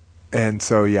 and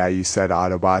so yeah, you said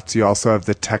Autobots. You also have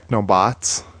the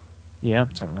Technobots. Yeah,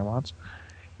 Technobots.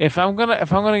 If I'm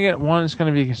gonna get one, it's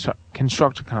gonna be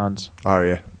Constructicons. Are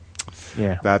you?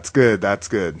 Yeah. That's good.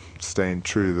 Staying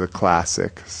true to the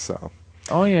classic. So.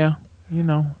 Oh yeah,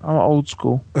 I'm old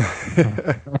school. Let's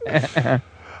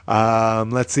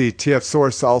see. TF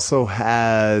Source also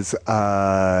has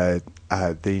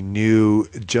the new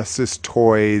Justice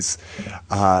Toys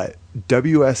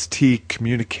WST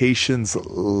Communications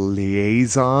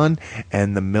Liaison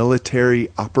and the Military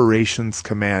Operations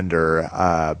Commander,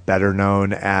 better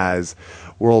known as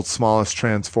World's Smallest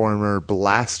Transformer,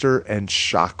 Blaster and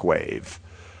Shockwave.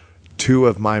 2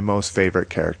 of my most favorite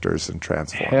characters in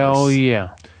Transformers. Hell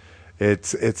yeah.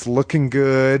 It's looking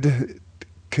good.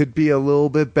 Could be a little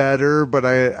bit better, but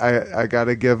I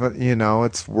gotta give it,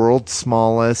 it's world's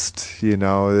smallest,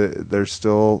 they're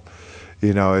still,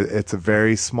 it's a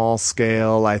very small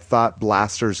scale. I thought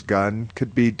Blaster's gun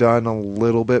could be done a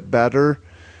little bit better.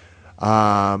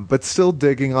 But still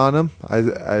digging on them.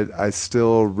 I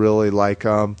still really like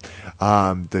them.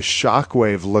 The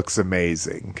Shockwave looks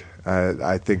amazing.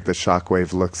 I think the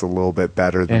Shockwave looks a little bit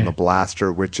better than the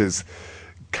Blaster, which is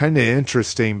kind of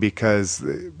interesting because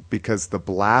the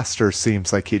Blaster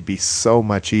seems like he'd be so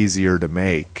much easier to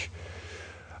make.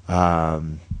 But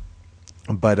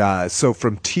so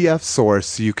from TF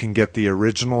Source, you can get the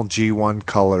original G1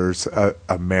 colors,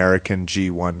 American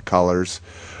G1 colors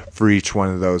for each one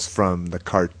of those from the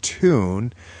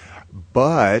cartoon.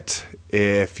 But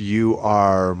if you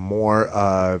are more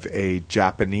of a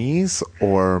Japanese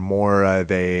or more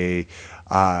of a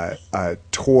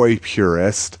toy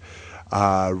purist,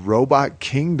 Robot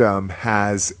Kingdom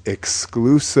has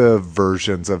exclusive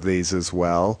versions of these as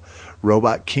well.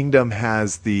 Robot Kingdom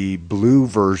has the blue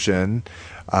version,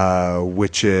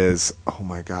 which is, oh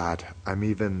my God, I'm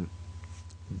even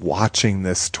watching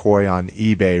this toy on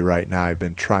eBay right now. I've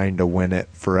been trying to win it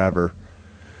forever.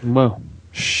 Whoa.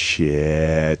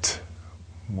 Shit.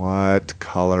 What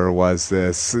color was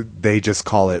this? They just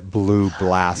call it Blue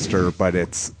Blaster, but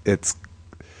it's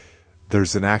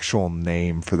there's an actual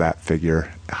name for that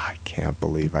figure. I can't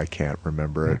believe I can't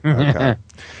remember it. Okay.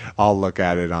 I'll look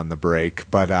at it on the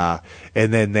break. But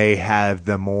and then they have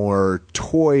the more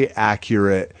toy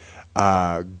accurate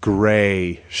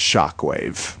gray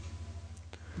Shockwave.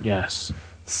 Yes.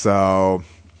 So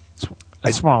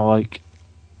it's more like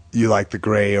you like the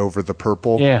gray over the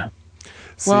purple? Yeah.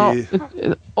 See, well,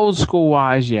 old school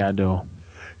wise, yeah, I do.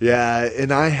 Yeah,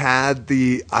 and I had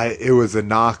it was a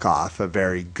knockoff, a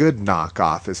very good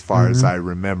knockoff as far as I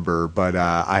remember, but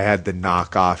I had the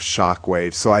knockoff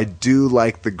Shockwave. So I do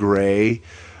like the gray.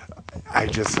 I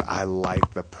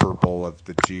like the purple of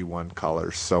the G1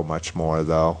 colors so much more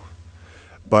though.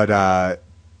 But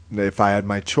if I had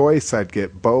my choice, I'd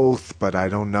get both, but I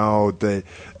don't know. The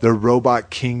Robot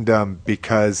Kingdom,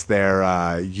 because they're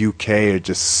UK, are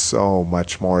just so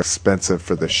much more expensive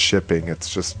for the shipping. It's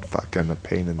just fucking a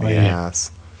pain in the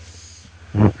ass.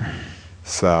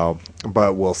 So,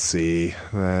 but we'll see.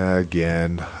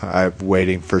 Again, I'm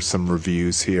waiting for some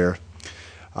reviews here.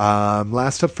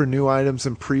 Last up for new items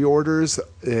and pre-orders,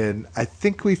 and I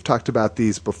think we've talked about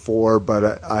these before,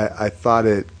 but I thought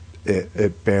it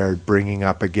bared bringing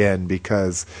up again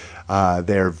because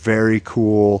they're very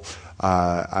cool.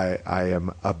 I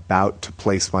am about to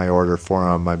place my order for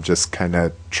them. I'm just kind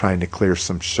of trying to clear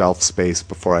some shelf space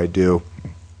before I do.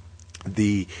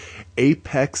 The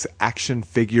Apex action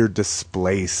figure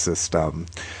display system.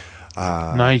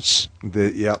 Nice.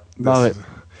 Love it.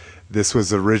 This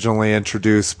was originally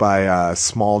introduced by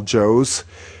Small Joe's.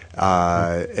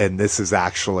 And this is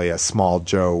actually a Small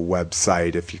Joe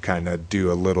website. If you kind of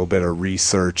do a little bit of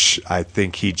research, I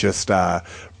think he just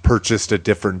purchased a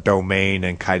different domain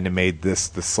and kind of made this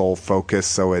the sole focus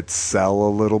so it'd sell a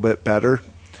little bit better.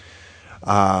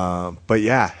 But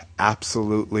yeah,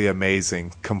 absolutely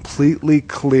amazing. Completely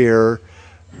clear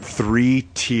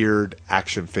 3-tiered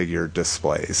action figure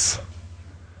displays.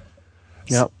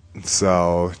 Yep.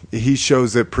 So he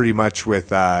shows it pretty much with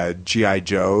G.I.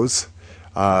 Joes.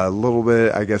 A little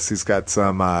bit, I guess he's got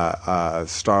some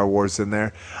Star Wars in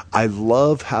there. I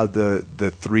love how the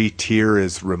 3-tier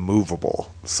is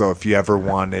removable. So if you ever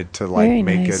wanted to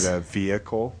make it a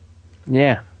vehicle.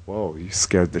 Yeah. Whoa, you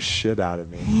scared the shit out of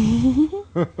me.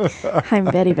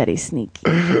 I'm very, very sneaky.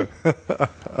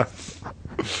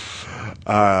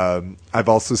 I've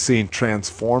also seen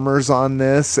Transformers on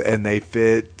this, and they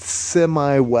fit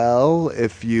semi-well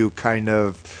if you kind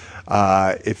of...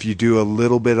 if you do a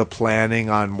little bit of planning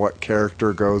on what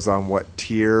character goes on what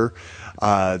tier,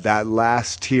 that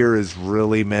last tier is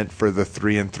really meant for the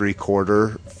 3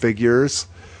 3/4 figures.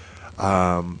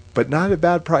 But not a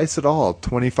bad price at all.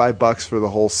 $25 for the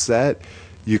whole set.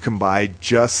 You can buy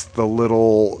just the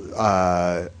little,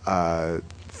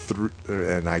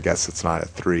 and I guess it's not a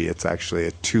 3, it's actually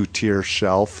a 2-tier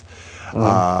shelf,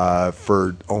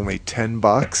 for only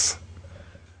 $10.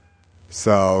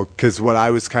 So, because what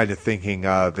I was kind of thinking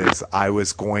of is I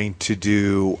was going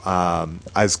to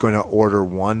order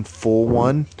one full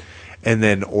one and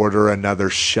then order another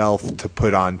shelf to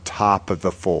put on top of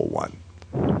the full one.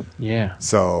 Yeah.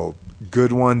 So,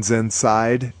 good ones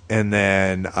inside and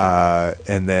then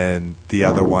the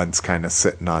other one's kind of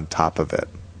sitting on top of it.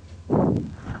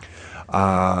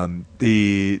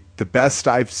 The best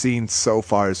I've seen so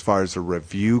far as a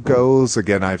review goes,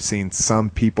 again, I've seen some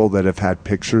people that have had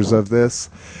pictures of this,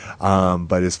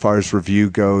 but as far as review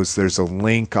goes, there's a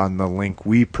link on the link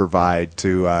we provide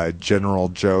to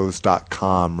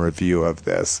GeneralJoes.com review of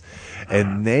this,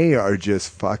 and they are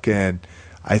just fucking...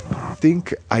 I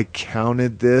think I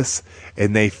counted this,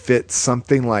 and they fit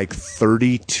something like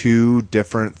 32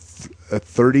 different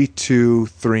 32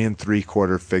 3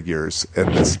 3/4 figures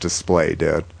in this display,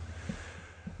 dude.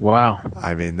 Wow.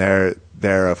 I mean,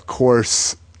 they're of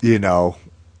course,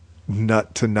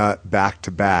 nut to nut, back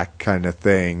to back kind of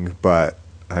thing, but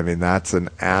I mean, that's an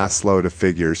ass load of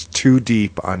figures, 2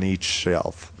 deep on each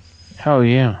shelf. Hell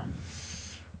yeah.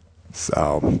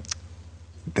 So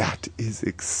that is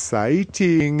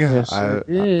exciting. Yes, I'm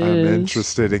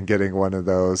interested in getting one of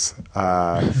those.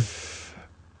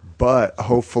 But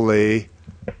hopefully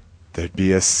there'd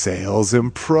be a sales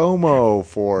and promo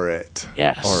for it.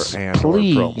 Yes,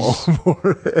 please. Or promo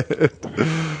for it.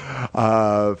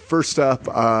 First up,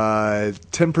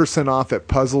 10% off at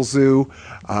Puzzle Zoo.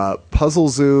 Puzzle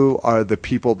Zoo are the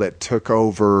people that took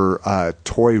over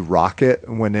Toy Rocket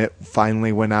when it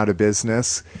finally went out of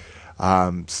business.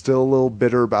 Still a little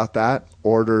bitter about that.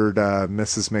 Ordered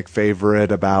Mrs.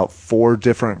 McFavorite about 4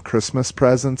 different Christmas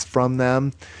presents from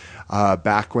them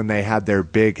back when they had their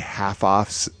big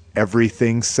half-off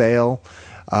everything sale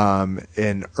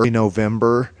in early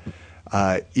November.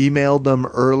 Emailed them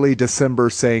early December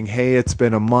saying, hey, it's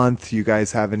been a month. You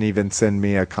guys haven't even sent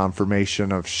me a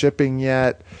confirmation of shipping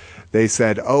yet. They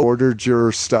said, ordered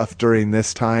your stuff during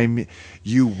this time.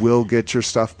 You will get your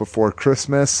stuff before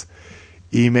Christmas.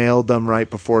 Emailed them right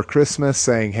before Christmas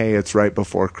saying, hey, it's right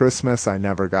before Christmas. I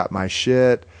never got my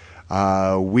shit.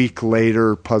 A week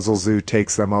later, Puzzle Zoo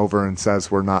takes them over and says,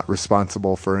 we're not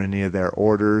responsible for any of their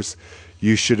orders.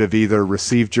 You should have either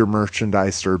received your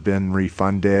merchandise or been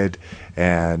refunded.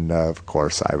 And, of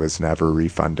course, I was never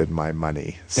refunded my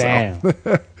money. Damn. So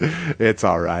it's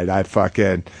all right.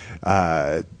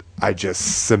 I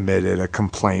just submitted a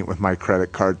complaint with my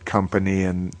credit card company.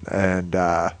 And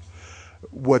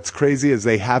what's crazy is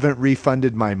they haven't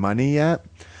refunded my money yet,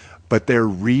 but they're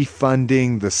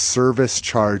refunding the service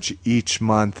charge each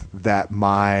month that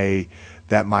my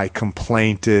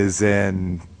complaint is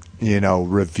in,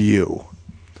 review.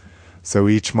 So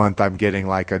each month I'm getting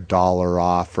like $1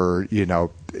 off or,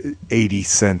 80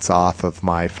 cents off of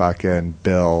my fucking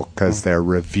bill because they're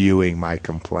reviewing my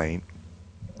complaint.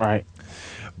 Right.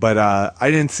 But I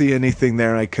didn't see anything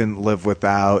there I couldn't live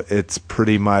without. It's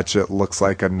pretty much, it looks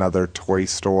like another toy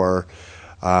store.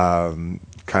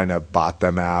 Kind of bought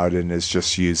them out and is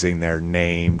just using their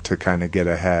name to kind of get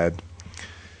ahead.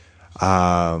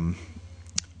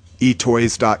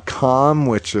 eToys.com,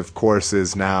 which of course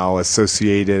is now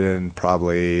associated and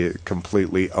probably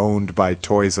completely owned by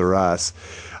Toys R Us,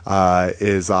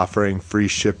 is offering free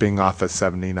shipping off of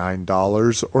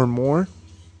 $79 or more.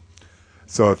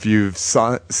 So if you've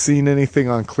seen anything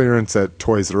on clearance at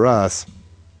Toys R Us,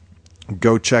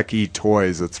 go check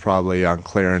eToys. It's probably on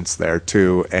clearance there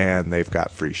too, and they've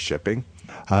got free shipping.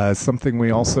 Something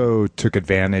we also took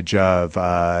advantage of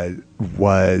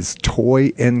was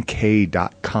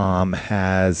ToyNK.com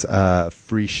has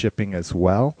free shipping as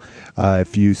well.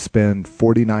 If you spend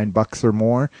 $49 or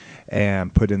more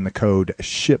and put in the code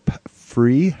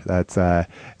SHIPFREE, that's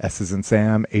S as in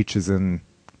Sam, H as in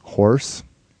horse.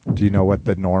 Do you know what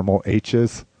the normal H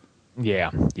is?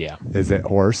 Yeah. Is it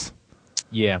horse?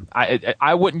 Yeah,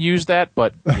 I wouldn't use that,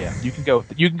 but yeah, you can go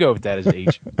with that as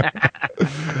H.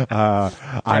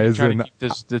 I as in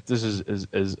this is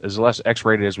as less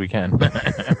X-rated as we can.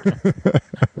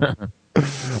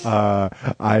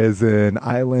 I as in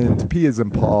Island, P as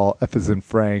in Paul, F as in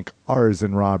Frank, R as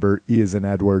in Robert, E as in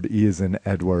Edward, E as in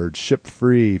Edward. Ship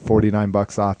free,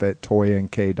 $49 off at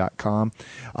toynk.com.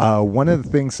 One of the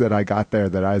things that I got there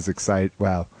that I was excited,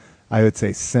 well, I would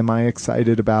say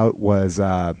semi-excited about was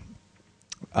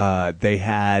they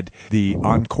had the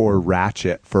Encore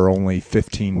Ratchet for only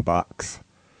 $15.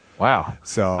 Wow!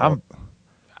 So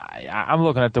I'm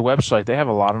looking at the website. They have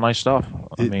a lot of nice stuff.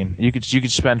 I mean, you could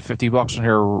spend $50 on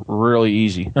here really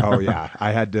easy. Oh yeah,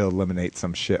 I had to eliminate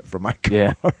some shit from my car.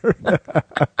 Yeah.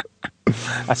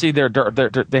 I see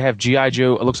they have G.I.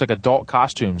 Joe. It looks like adult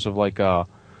costumes of like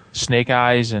Snake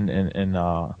Eyes and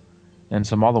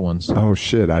some other ones. Oh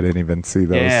shit! I didn't even see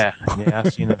those. Yeah,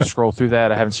 I've seen them scroll through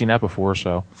that. I haven't seen that before,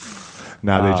 so.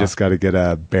 Now they just got to get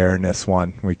a Baroness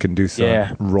one. We can do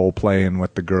some role playing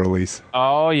with the girlies.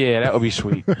 Oh yeah, that would be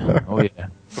sweet. Oh yeah.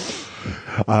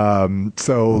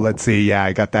 So let's see. Yeah,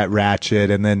 I got that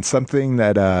Ratchet, and then something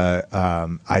that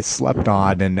I slept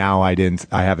on, and now I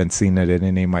haven't seen it in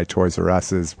any of my Toys R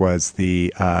Us's, was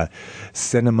the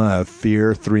Cinema of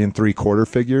Fear 3 3/4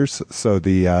 figures. So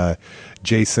the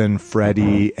Jason,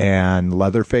 Freddy, and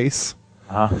Leatherface.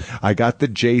 I got the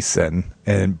Jason,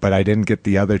 but I didn't get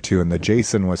the other two, and the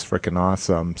Jason was freaking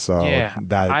awesome. So yeah,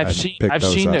 I've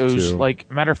seen those. Too.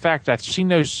 Like matter of fact, I've seen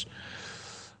those.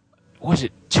 was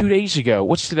it 2 days ago?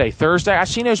 What's today? Thursday? I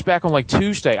seen those back on like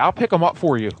Tuesday. I'll pick them up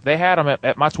for you. They had them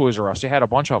at my Toys R Us. They had a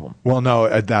bunch of them. Well,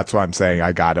 no, that's what I'm saying.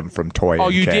 I got them from Toy. Oh,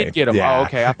 you did get them? Yeah. Oh,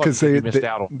 okay. I thought you missed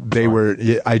out on them. They were.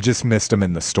 I just missed them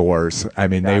in the stores. I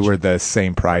mean, Gotcha. They were the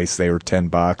same price. They were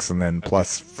 $10, and then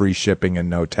plus free shipping and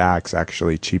no tax.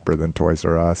 Actually, cheaper than Toys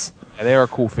R Us. Yeah, they are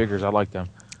cool figures. I like them.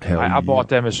 I bought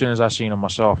them as soon as I seen them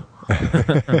myself.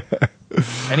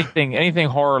 Anything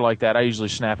horror like that, I usually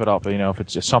snap it up. If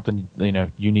it's just something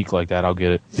unique like that, I'll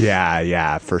get it.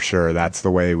 Yeah, for sure. That's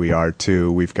the way we are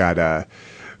too. We've got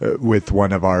with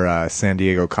one of our San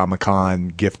Diego Comic-Con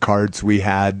gift cards we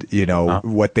had.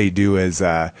 What they do is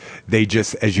they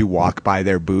just, as you walk by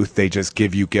their booth, they just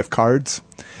give you gift cards,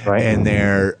 right? And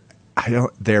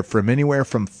they're from anywhere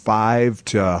from $5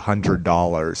 to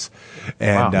 $100.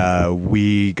 And wow.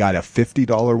 We got a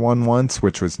 $50 one once,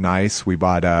 which was nice. We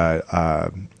bought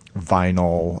a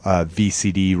vinyl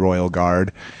VCD Royal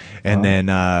Guard. And then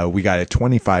we got a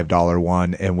 $25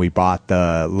 one, and we bought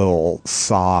the little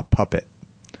Saw puppet.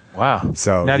 Wow.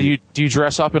 So now, do you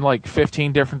dress up in like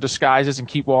 15 different disguises and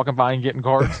keep walking by and getting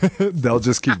cards? They'll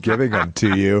just keep giving them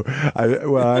to you. I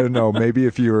don't know. Maybe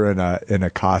if you were in a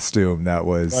costume that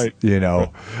was, right.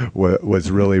 Was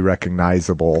really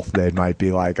recognizable, they might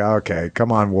be like, okay,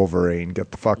 come on, Wolverine,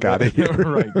 get the fuck out of here.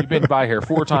 Right. You've been by here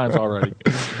 4 times already.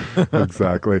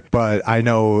 Exactly. But I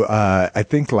know, I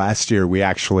think last year we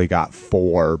actually got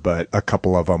 4, but a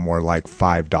couple of them were like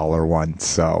 $5 ones.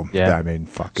 So, yeah. I mean,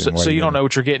 fucking. So you don't know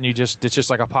what you're getting. It's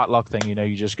just like a potluck thing.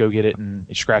 You just go get it and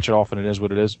you scratch it off, and it is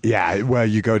what it is. Yeah. Well,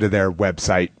 you go to their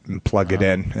website and plug it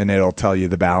in, and it'll tell you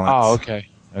the balance. Oh, okay.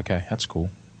 Okay. That's cool.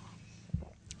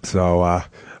 So,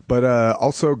 but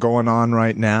also going on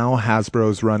right now,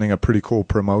 Hasbro's running a pretty cool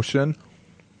promotion.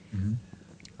 Mm-hmm.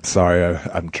 Sorry,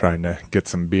 I'm trying to get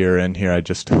some beer in here. I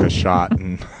just took a shot,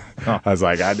 and I was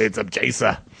like, I need some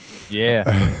chaser.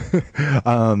 Yeah.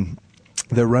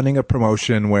 They're running a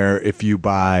promotion where if you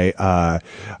buy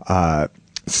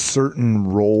certain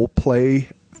role play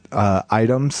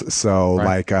items, so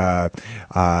right.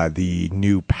 Like the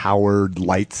new powered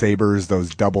lightsabers,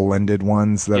 those double-ended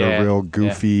ones that are real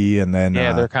goofy, and then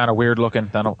they're kind of weird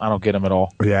looking. I don't get them at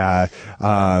all. Yeah,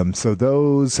 so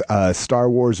those Star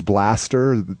Wars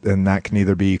blaster, and that can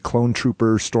either be Clone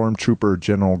Trooper, Stormtrooper,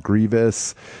 General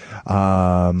Grievous.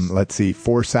 Let's see,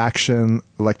 Force Action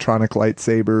electronic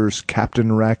lightsabers,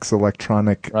 Captain Rex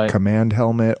electronic command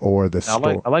helmet, or the.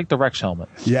 I like the Rex helmet.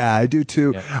 Yeah, I do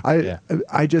too. Yeah.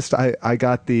 I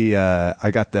got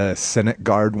the Senate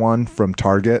Guard one from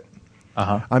Target.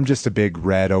 Uh-huh. I'm just a big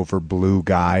red over blue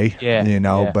guy,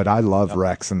 but I love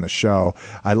Rex in the show.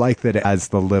 I like that it has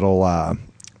the little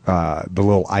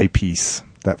eyepiece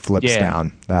that flips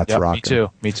down. That's rocking.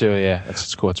 Me too. Yeah,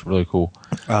 it's cool. It's really cool.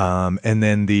 And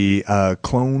then the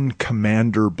Clone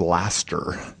Commander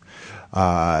Blaster.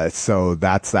 So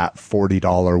that's that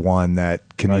 $40 one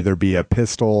that can either be a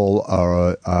pistol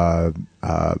or a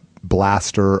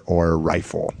blaster or a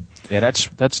rifle. Yeah,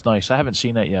 that's nice. I haven't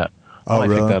seen that yet. I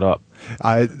might pick that up.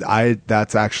 I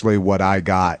that's actually what I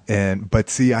got, but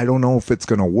see, I don't know if it's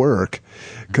going to work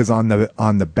because on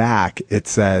the back it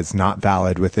says not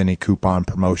valid with any coupon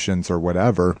promotions or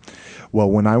whatever. Well,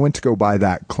 when I went to go buy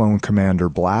that Clone Commander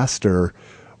Blaster,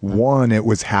 one, it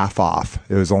was half off.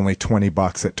 It was only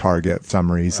 $20 at Target for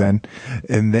some reason,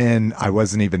 and then I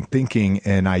wasn't even thinking,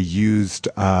 and I used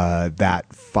that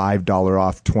 $5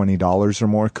 off $20 or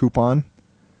more coupon.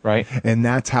 Right, and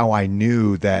that's how I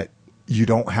knew that. You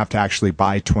don't have to actually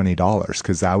buy $20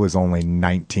 because that was only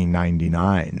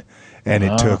 $19.99, and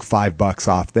it took $5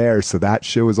 off there. So that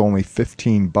shit was only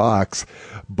 $15.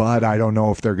 But I don't know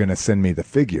if they're going to send me the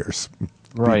figures,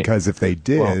 because if they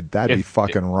did, that'd be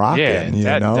fucking rocking. Yeah,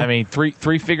 you know, I mean,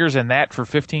 three figures and that for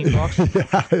 $15.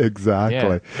 Yeah,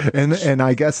 exactly. Yeah. And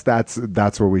I guess that's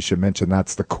what we should mention.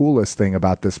 That's the coolest thing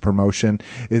about this promotion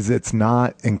is it's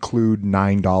not include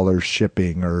 $9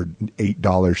 shipping or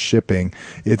 $8 shipping.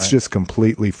 It's just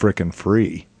completely freaking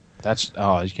free. You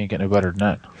can't get no better than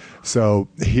that. So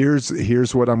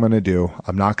here's what I'm going to do.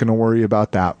 I'm not going to worry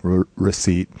about that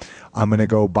receipt. I'm going to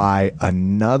go buy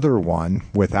another one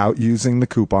without using the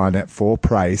coupon at full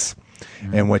price.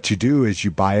 Mm-hmm. And what you do is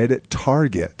you buy it at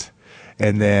Target.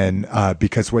 And then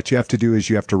because what you have to do is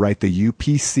you have to write the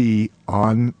UPC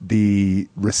on the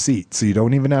receipt. So you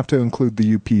don't even have to include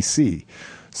the UPC.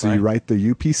 So you write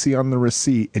the UPC on the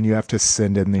receipt and you have to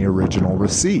send in the original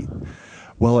receipt.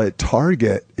 Well, at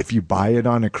Target, if you buy it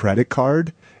on a credit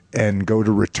card and go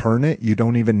to return it, you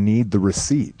don't even need the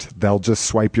receipt. They'll just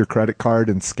swipe your credit card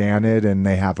and scan it, and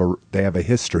they have a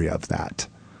history of that.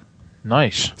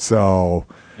 Nice. So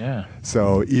Yeah.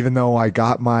 So even though I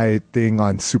got my thing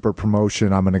on super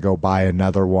promotion, I'm going to go buy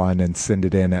another one and send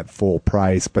it in at full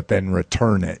price, but then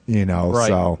return it,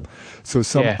 Right. So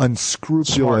some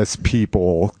unscrupulous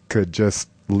people could just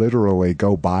literally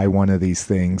go buy one of these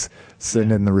things,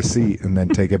 send in the receipt, and then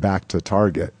take it back to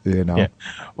Target, Yeah.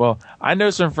 Well, I know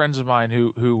some friends of mine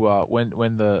who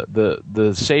when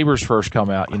the Sabers first come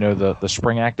out, the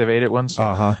spring activated ones,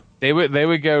 they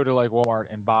would go to like Walmart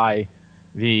and buy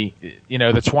the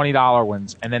 $20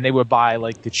 ones, and then they would buy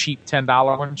like the cheap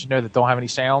 $10 ones, that don't have any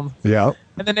sound. Yeah.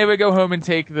 And then they would go home and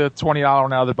take the $20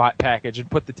 one out of the package and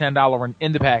put the $10 one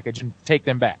in the package and take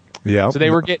them back. Yeah. So they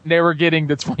were getting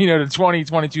the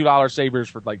 $22 Sabers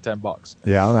for like $10.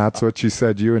 Yeah, that's what you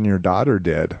said you and your daughter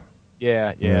did.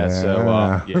 Yeah.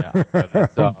 So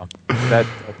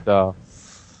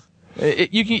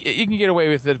you can get away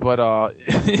with it, but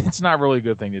it's not really a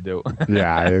good thing to do.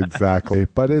 Yeah, exactly.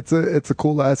 But it's a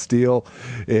cool ass deal.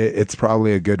 It's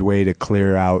probably a good way to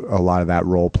clear out a lot of that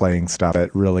role playing stuff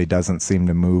that really doesn't seem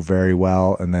to move very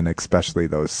well, and then especially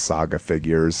those Saga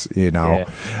figures,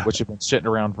 which have been sitting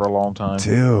around for a long time.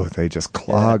 Dude, they just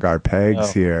clog our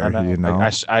pegs here.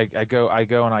 I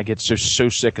go and I get so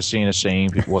sick of seeing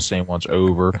the same ones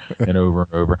over and over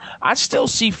and over. I still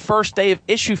see first day of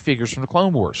issue figures from the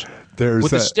Clone Wars.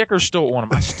 With the stickers still on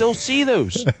them, I still see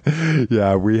those.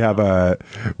 Yeah, we have a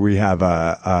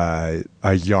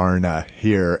Yarna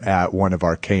here at one of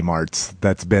our Kmart's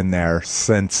that's been there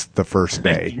since the first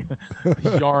day.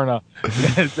 Yarna,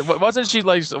 wasn't she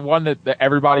like one that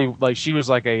everybody like? She was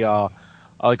like a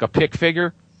pick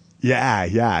figure.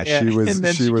 Yeah, she was. And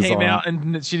then she came out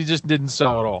and she just didn't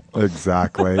sell at all.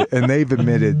 Exactly, and they've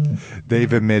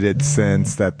admitted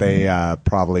since that they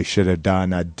probably should have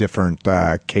done a different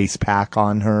case pack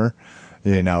on her.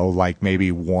 Like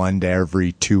maybe one to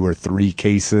every 2 or 3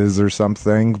 cases or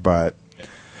something. But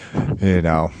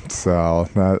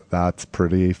so that's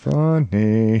pretty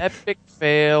funny. Epic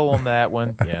fail on that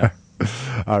one. Yeah.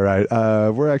 All right.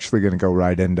 We're actually going to go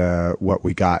right into what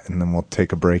we got, and then we'll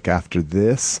take a break after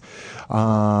this.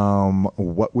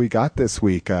 What we got this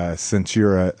week, since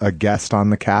you're a guest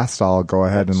on the cast, I'll go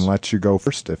ahead and let you go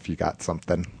first if you got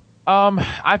something.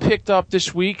 I picked up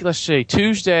this week, let's see,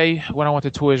 Tuesday when I went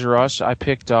to Toys R Us, I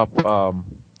picked up a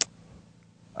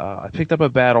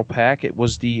battle pack. It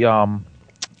was the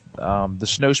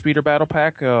Snowspeeder battle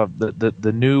pack,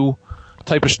 the new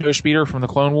type of Snowspeeder from the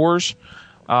Clone Wars.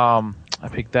 I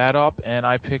picked that up, and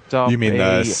I picked up. You mean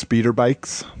the speeder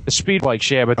bikes? The speed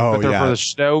bikes, yeah, but they're for the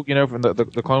snow, from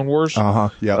the Clone Wars.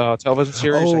 Yeah. Television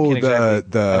series. Oh, I can't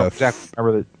exactly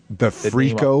remember the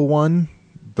Frico one,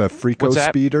 the Frico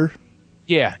speeder.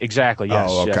 Yeah, exactly.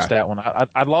 Yes, okay. Yes, that one.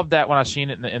 I loved that when I seen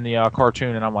it in the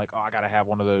cartoon, and I'm like, I gotta have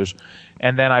one of those.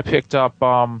 And then I picked up.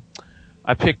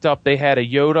 They had a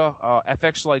Yoda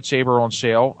FX lightsaber on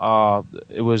sale.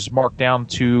 It was marked down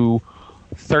to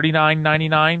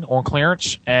 $39.99 on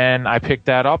clearance, and I picked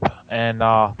that up, and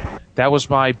that was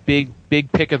my big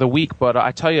pick of the week. But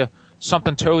I tell you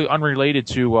something totally unrelated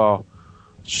to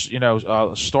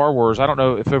Star Wars. I don't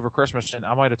know if over Christmas, and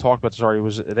I might have talked about this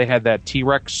already, they had that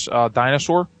T-Rex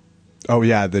dinosaur. Oh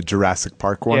yeah, the Jurassic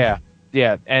Park one.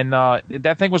 Yeah, and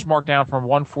that thing was marked down from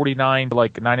 $149 to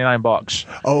like $99.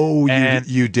 Oh,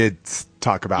 you did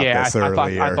talk about this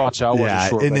earlier. I thought so. I wasn't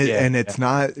sure, and it's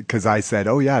not because I said,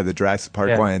 "Oh yeah, the Jurassic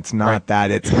Park one." It's not that.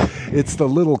 It's the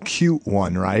little cute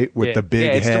one, right, with the big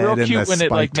head it's the real and cute the when spiked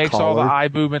it like makes collar. all the eye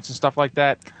movements and stuff like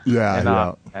that.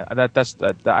 Yeah,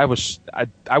 I wish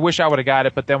I would have got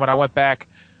it, but then when I went back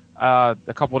a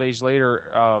couple of days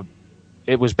later,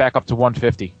 it was back up to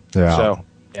 $150. Yeah. So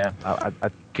I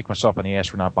kicked myself in the ass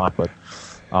for not buying, but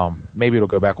maybe it'll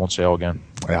go back on sale again.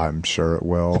 Yeah, I'm sure it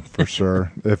will for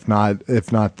sure. If not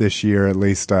this year, at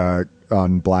least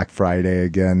on Black Friday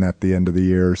again at the end of the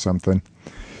year or something.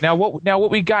 Now what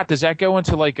we got, does that go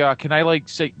into like can I like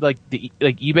say like the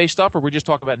eBay stuff, or we just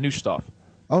talk about new stuff?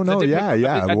 Oh no, I pick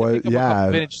up a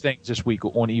couple vintage things this week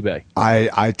on eBay.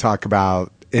 I talk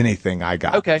about anything I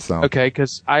got. Okay,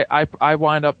 because I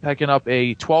wind up picking up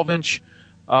a 12-inch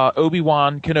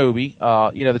Obi-Wan Kenobi,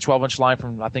 the 12-inch line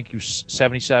from I think he was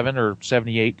 77 or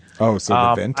 78. Oh, so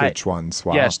the vintage ones.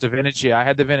 Wow. Yes, the vintage. Yeah, I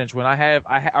had the vintage one.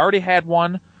 I already had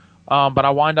one, but I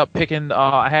wind up picking.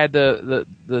 I had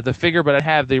the figure, but I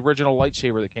have the original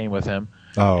lightsaber that came with him.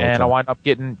 Oh, okay. And I wind up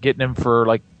getting him for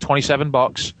like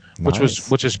 $27,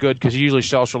 which is good because he usually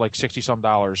sells for like $60-some.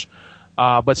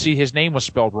 But see, his name was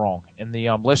spelled wrong in the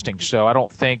listing, so I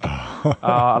don't think a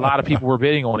lot of people were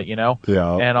bidding on it. Yeah.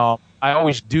 And I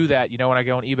always do that. When I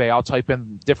go on eBay, I'll type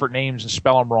in different names and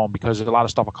spell them wrong because a lot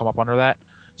of stuff will come up under that.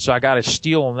 So I got a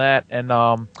steal on that, and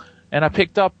I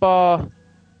picked up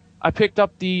I picked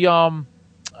up the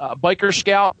Biker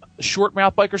Scout, short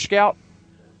mouth Biker Scout,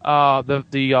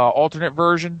 the alternate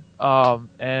version,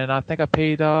 and I think I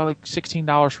paid like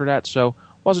 $16 for that, so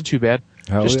wasn't too bad.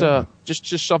 Hell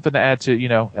Just something to add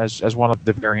to, as one of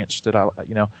the variants that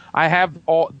I have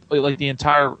all, like, the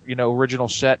entire, original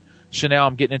set. So now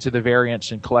I'm getting into the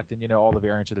variants and collecting, all the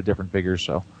variants of the different figures.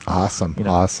 So awesome.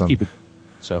 Awesome. Keep it.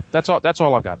 So that's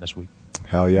all I've got this week.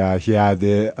 Hell yeah. Yeah.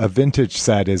 A vintage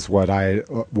set is what I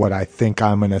think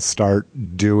I'm going to start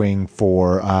doing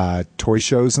for, toy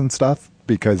shows and stuff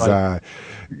because I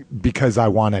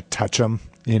want to touch them.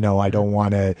 I don't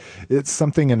want to. It's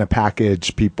something in a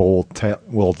package. People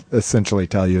will essentially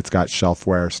tell you it's got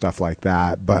shelfware, stuff like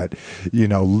that. But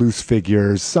loose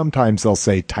figures. Sometimes they'll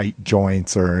say tight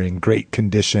joints or in great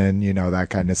condition. That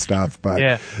kind of stuff.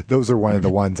 But those are one of the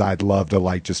ones I'd love to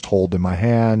like just hold in my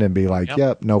hand and be like,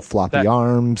 "Yep, no floppy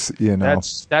arms."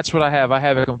 That's what I have. I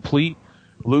have a complete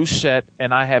loose set,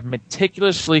 and I have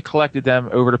meticulously collected them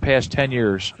over the past 10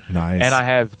 years. Nice. And I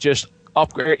have just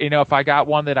upgrade. If I got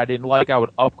one that I didn't like, I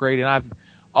would upgrade, and I've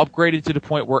upgraded to the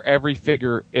point where every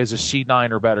figure is a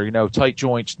C9 or better. Tight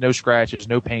joints, no scratches,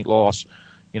 no paint loss.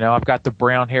 I've got the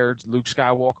brown-haired Luke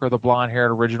Skywalker, the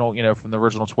blonde-haired original, from the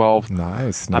original 12.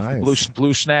 Nice. Blue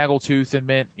snaggletooth and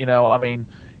mint.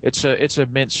 It's a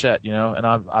mint set. And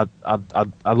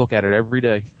I look at it every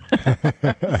day.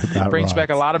 It brings back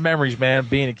a lot of memories, man.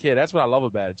 Being a kid, that's what I love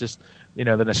about it. Just the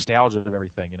nostalgia of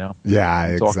everything. Yeah,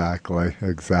 exactly.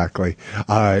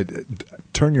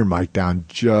 Turn your mic down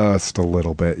just a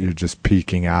little bit. You're just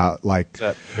peeking out. Like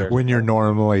when you're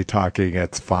normally talking,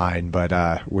 it's fine, but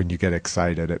when you get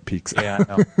excited, it peaks. Yeah,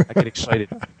 I know. I get excited.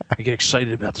 I get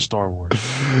excited about the Star Wars.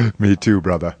 Me too,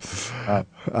 brother.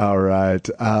 All right.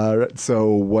 So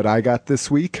what I got this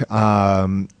week,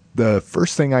 the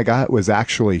first thing I got was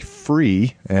actually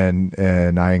free,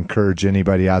 and I encourage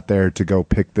anybody out there to go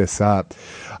pick this up.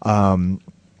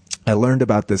 I learned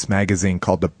about this magazine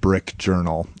called the Brick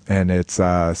Journal, and it's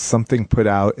something put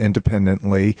out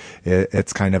independently.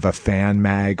 It's kind of a fan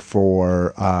mag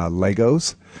for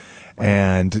Legos,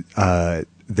 and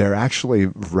they're actually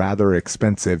rather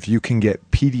expensive. You can get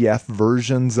PDF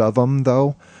versions of them,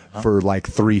 though, for like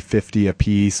 $3.50 a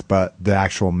piece, but the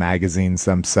actual magazines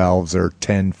themselves are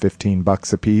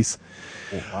 $10-15 a piece.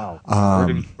 Oh, wow.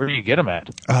 Where do you get them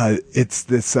at? It's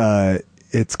this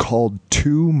it's called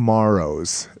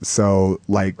Tomorrows. So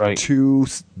like two,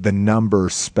 the number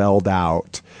spelled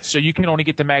out. So you can only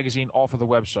get the magazine off of the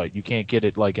website. You can't get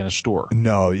it like in a store.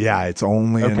 No, yeah, it's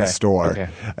only in a store. Okay.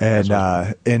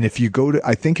 And if you go to,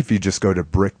 I think if you just go to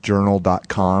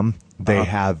brickjournal.com, they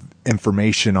have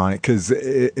information on it because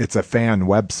it's a fan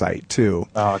website too.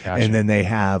 Oh, gotcha. And then they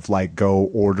have like go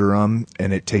order them,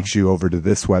 and it takes you over to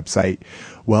this website.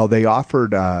 Well, they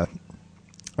offered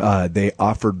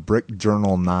Brick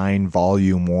Journal 9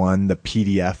 Volume 1, the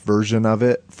PDF version of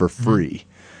it, for free.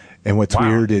 And what's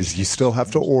weird is you still have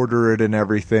to order it and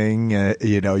everything.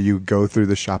 You go through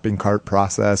the shopping cart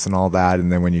process and all that,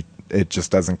 and then it just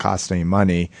doesn't cost any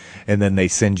money, and then they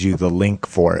send you the link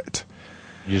for it.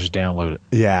 You just download it.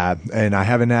 Yeah, and I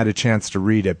haven't had a chance to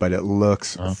read it, but it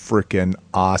looks freaking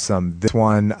awesome. This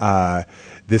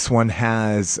one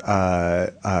has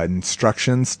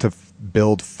instructions to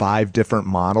build 5 different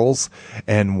models,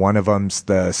 and one of them's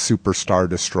the Super Star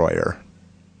Destroyer.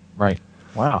 Right.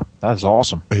 Wow, that's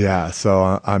awesome. Yeah,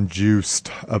 so I'm juiced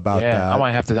about that. I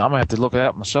might have to look at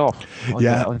that myself. I'd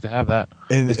like to have that.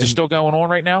 Is it still going on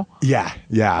right now? Yeah.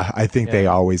 I think they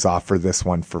always offer this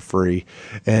one for free.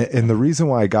 And the reason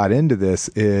why I got into this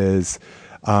is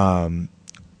in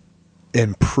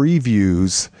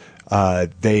previews,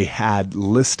 they had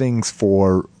listings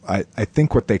for I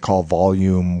think what they call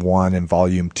Volume 1 and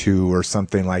Volume 2 or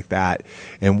something like that.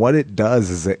 And what it does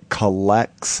is it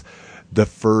collects the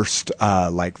first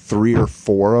like 3 or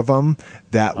 4 of them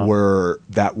that were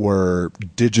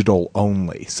digital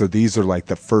only. So these are like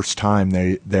the first time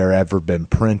they're ever been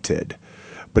printed.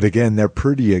 But again, they're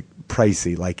pretty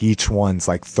pricey. Like each one's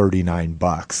like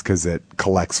 $39 because it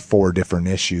collects 4 different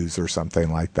issues or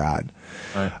something like that.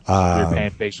 Right. You're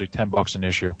paying basically $10 an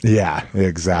issue. Yeah,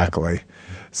 exactly. Yeah.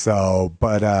 So,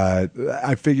 but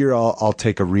I figure I'll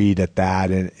take a read at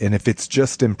that, and if it's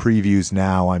just in previews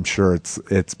now, I'm sure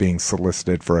it's being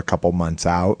solicited for a couple months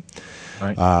out.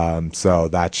 Right. So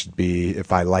that should be,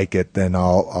 if I like it, then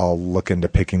I'll look into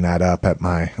picking that up at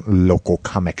my local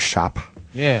comic shop.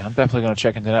 Yeah, I'm definitely going to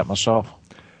check into that myself.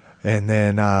 And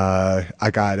then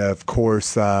I got, of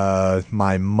course,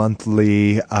 my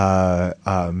monthly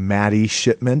Maddie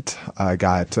shipment. I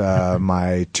got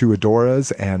my 2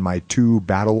 Adoras and my 2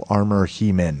 Battle Armor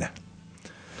He-Men.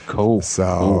 Cool.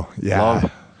 So, yeah.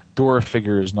 Dora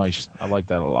figure is nice. I like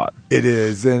that a lot. It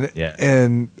is,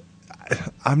 and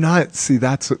I'm not. See,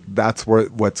 that's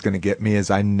what's going to get me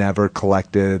is I never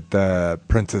collected the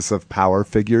Princess of Power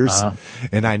figures,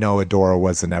 and I know Adora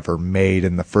wasn't ever made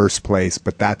in the first place,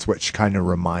 but that's what she kind of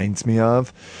reminds me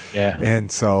of. Yeah,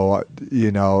 and so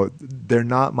they're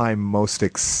not my most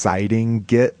exciting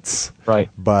gets, right?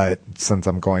 But since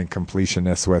I'm going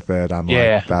completionist with it, I'm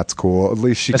like, that's cool. At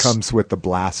least she comes with the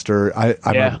blaster. I'm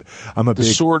a the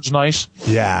big sword's nice.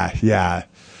 Yeah.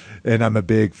 And I'm a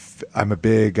big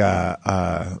fanboy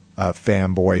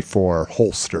for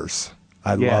holsters.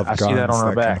 I love guns see that on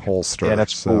her back. Can holster. Yeah,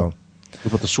 that's cool. You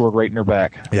put the sword right in her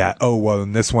back. Yeah. Oh well,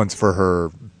 and this one's for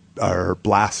her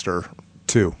blaster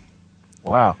too.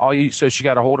 Wow. So she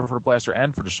got a holder for the blaster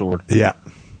and for the sword. Yeah.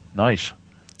 Nice.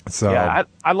 So yeah,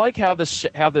 I like how this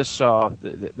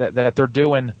that they're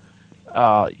doing.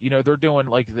 They're doing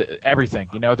like everything.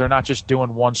 They're not just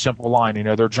doing one simple line.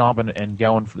 They're jumping and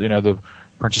going. The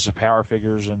Princess of Power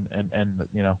figures and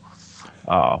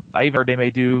I even heard they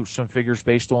may do some figures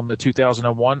based on the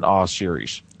 2001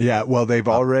 series. Yeah, well, they've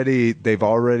already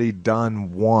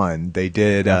done one. They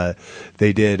did a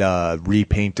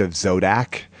repaint of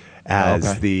Zodak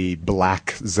as the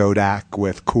black Zodak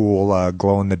with cool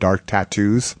glow in the dark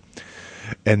tattoos,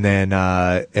 and then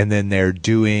they're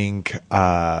doing.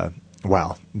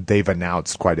 They've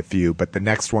announced quite a few, but the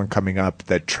next one coming up,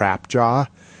 the Trapjaw.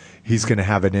 He's going to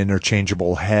have an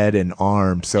interchangeable head and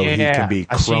arm, so he can be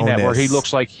Cronus. I've seen that where he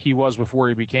looks like he was before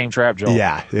he became Trapjaw.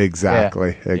 Yeah,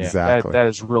 exactly. That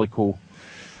is really cool.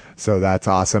 So that's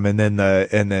awesome. And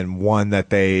then one that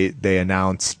they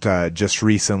announced just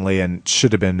recently and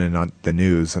should have been in the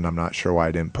news, and I'm not sure why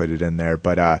I didn't put it in there,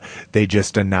 but they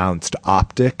just announced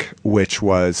Optic, which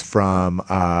was from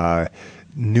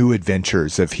New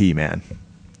Adventures of He-Man.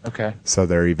 Okay. So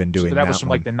they're even doing that. So that was from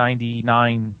like the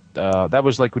 99. That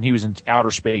was like when he was in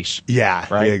outer space. Yeah,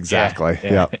 right? Exactly.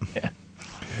 Yeah. Yep.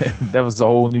 That was the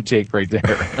whole new take right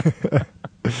there.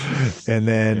 And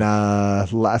then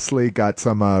lastly, got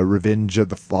some Revenge of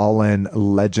the Fallen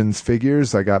Legends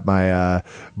figures. I got my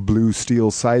Blue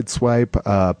Steel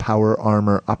Sideswipe, Power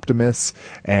Armor Optimus,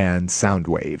 and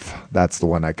Soundwave. That's the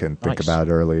one I can think about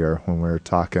earlier when we were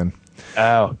talking.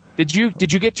 Oh, did you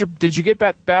get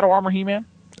Battle Armor He-Man?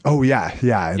 Oh yeah,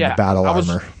 the battle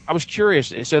armor. I was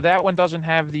curious. So that one doesn't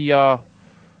have the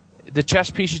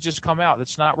chest pieces just come out.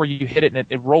 It's not where you hit it and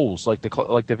it rolls like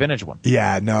the vintage one.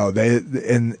 Yeah, no.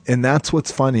 And that's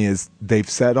what's funny is they've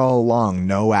said all along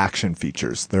no action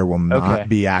features. There will not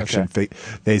be action.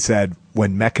 They said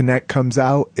when Mechanic comes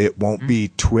out, it won't be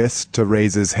twist to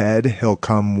raise his head. He'll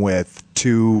come with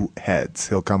two heads.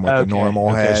 He'll come with a normal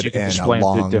head and a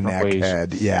long neck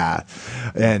head. Yeah.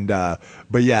 And,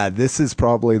 but yeah, this is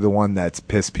probably the one that's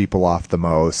pissed people off the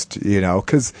most,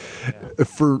 cause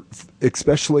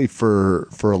especially for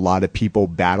a lot of people,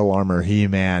 Battle Armor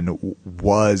He-Man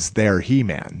was their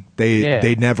He-Man.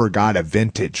 They never got a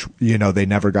vintage, they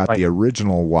never got the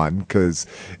original one cause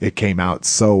it came out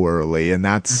so early, and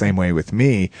that's the same way with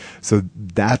me. So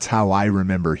that's how I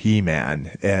remember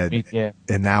He-Man.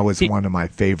 And that was one of my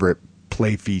favorite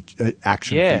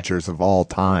action features of all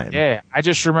time. Yeah, I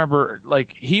just remember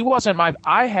he wasn't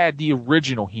I had the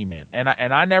original He-Man, and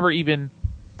I never even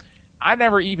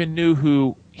knew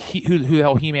who the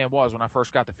hell He-Man was when I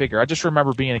first got the figure. I just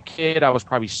remember being a kid. I was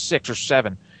probably 6 or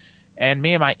 7, and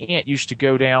me and my aunt used to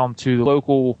go down to the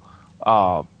local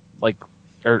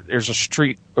there's a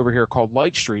street over here called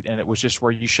Light Street, and it was just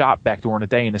where you shop back during the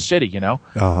day in the city.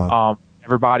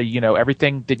 Everybody,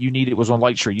 everything that you needed was on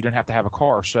Light Street. You didn't have to have a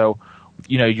car, so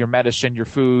your medicine, your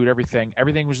food, everything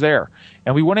was there.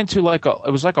 And we went into at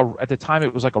the time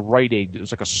it was like a Rite Aid. It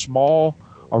was like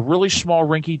a really small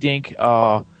rinky-dink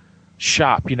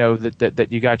shop, that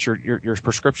you got your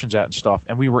prescriptions at and stuff.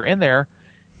 And we were in there,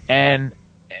 and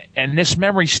this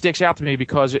memory sticks out to me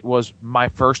because it was my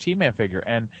first He-Man figure,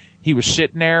 and he was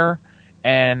sitting there,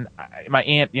 and my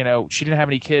aunt, she didn't have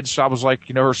any kids, so I was like,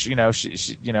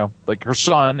 like her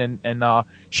son, and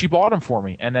she bought him for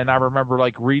me. And then I remember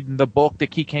reading the book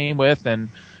that he came with and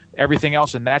everything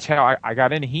else, and that's how I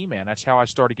got into He-Man. That's how I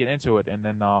started getting into it. And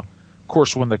then, of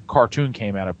course, when the cartoon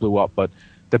came out, it blew up. But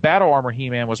the Battle Armor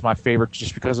He-Man was my favorite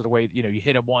just because of the way, you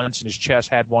hit him once and his chest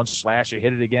had one slash, you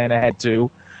hit it again, it had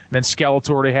two. And then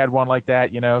Skeletor, they had one like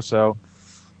that, so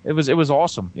it was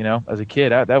awesome, as a kid.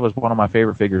 That was one of my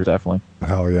favorite figures, definitely.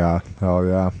 Hell yeah.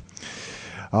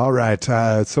 All right,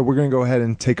 so we're going to go ahead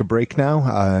and take a break now,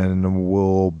 and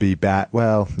we'll be back.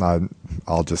 Well,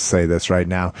 I'll just say this right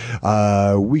now.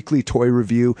 Weekly toy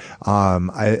review.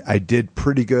 I did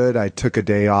pretty good. I took a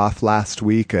day off last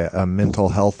week, a mental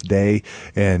health day,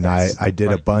 and I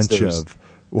did a bunch of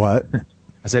What?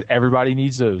 I said everybody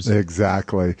needs those.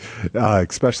 Exactly.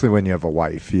 Especially when you have a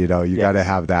wife, you got to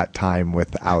have that time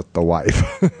without the wife.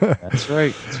 That's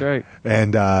right. That's right.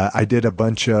 And I did a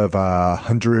bunch of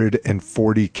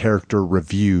 140 character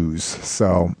reviews.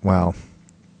 So,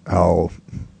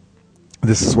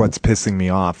 this is what's pissing me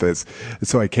off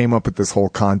so I came up with this whole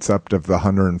concept of the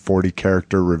 140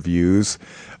 character reviews,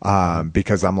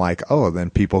 because I'm like, then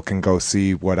people can go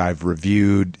see what I've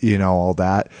reviewed, all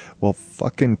that. Well,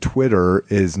 fucking Twitter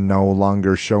is no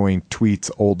longer showing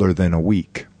tweets older than a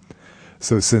week.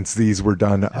 So since these were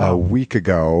done a week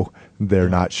ago, they're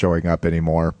not showing up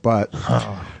anymore. But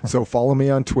so follow me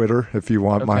on Twitter if you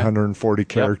want my 140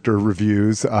 character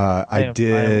reviews. I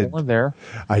did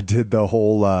the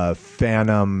whole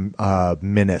Phantom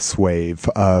Menace wave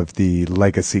of the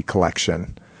Legacy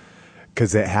collection,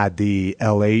 because it had the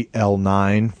L8,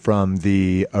 L9 from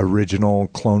the original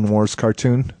Clone Wars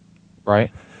cartoon. Right.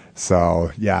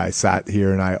 So, yeah, I sat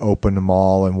here and I opened them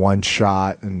all in one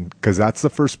shot, and because that's the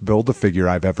first Build-A-Figure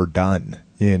I've ever done,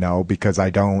 because I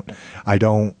don't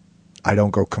go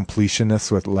completionist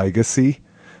with Legacy,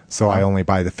 so I only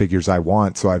buy the figures I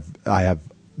want. So I have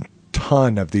a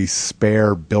ton of these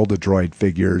spare Build-A-Droid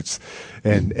figures,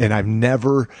 and I've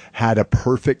never had a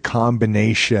perfect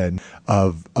combination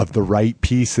of the right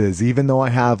pieces, even though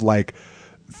I have like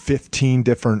 15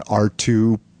 different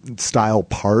R2 style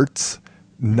parts.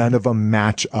 None of them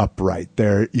match up right.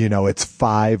 It's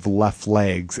 5 left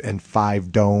legs and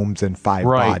 5 domes and 5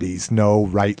 bodies. No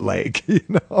right leg,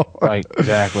 Right,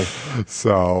 exactly.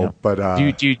 So, but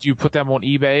do you put them on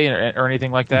eBay or anything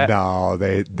like that? No,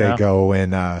 they go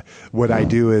in. What I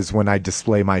do is when I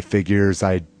display my figures,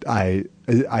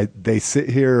 they sit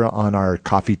here on our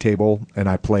coffee table and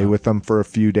I play with them for a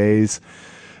few days.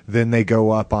 Then they go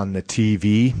up on the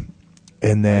TV.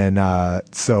 And then,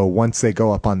 so once they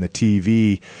go up on the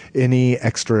TV, any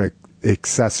extra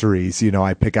accessories,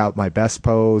 I pick out my best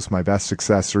pose, my best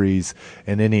accessories,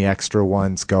 and any extra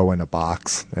ones go in a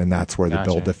box, and that's where the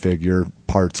Build-A-Figure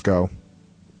parts go.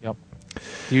 Yep.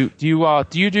 Do you build?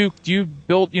 Do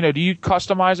you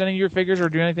customize any of your figures or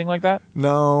do anything like that?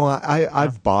 No,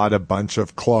 I've bought a bunch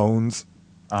of clones.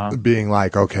 Being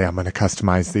like, okay, I'm going to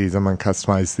customize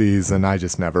these, and I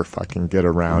just never fucking get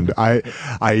around. I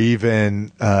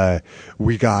even,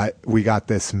 we got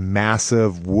this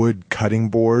massive wood cutting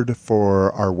board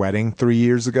for our wedding 3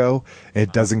 years ago.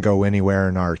 It doesn't go anywhere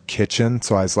in our kitchen.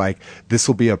 So I was like, this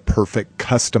will be a perfect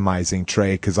customizing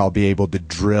tray, cause I'll be able to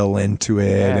drill into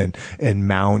it and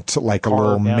mount like a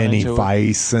little mini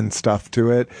vise and stuff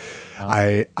to it.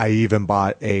 I even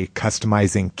bought a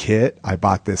customizing kit. I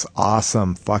bought this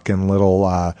awesome fucking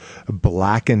little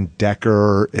Black &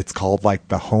 Decker. It's called like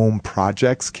the Home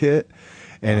Projects kit.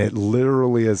 And it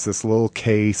literally is this little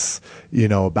case,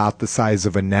 about the size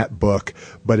of a netbook,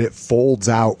 but it folds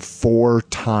out 4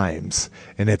 times.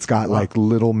 And it's got like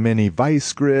little mini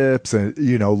vice grips and,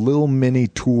 little mini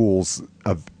tools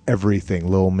of everything.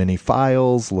 Little mini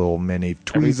files, little mini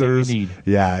tweezers. Everything you need.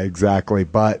 Yeah, exactly.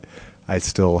 But I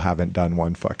still haven't done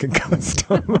one fucking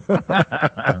custom.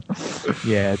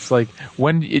 Yeah, it's like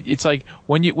when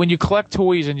you collect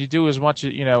toys and you do as much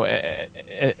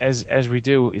as we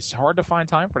do, it's hard to find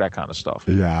time for that kind of stuff.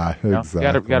 Yeah, exactly.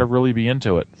 You got to really be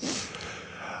into it.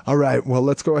 All right, well,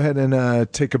 let's go ahead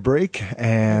and take a break,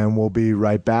 and we'll be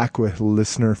right back with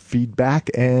listener feedback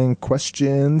and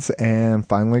questions, and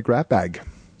finally, grab bag.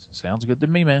 Sounds good to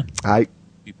me, man. All right.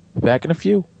 Be back in a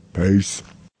few. Peace.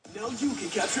 Now you can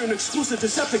capture an exclusive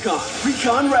Decepticon,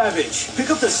 Recon Ravage.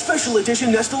 Pick up the special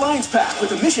edition Nest Alliance pack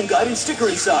with a mission guide and sticker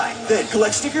inside. Then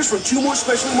collect stickers from 2 more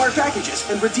specially marked packages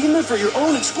and redeem them for your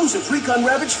own exclusive Recon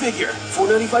Ravage figure.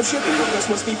 $4.95 shipping. Request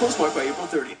must be postmarked by April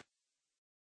 30th.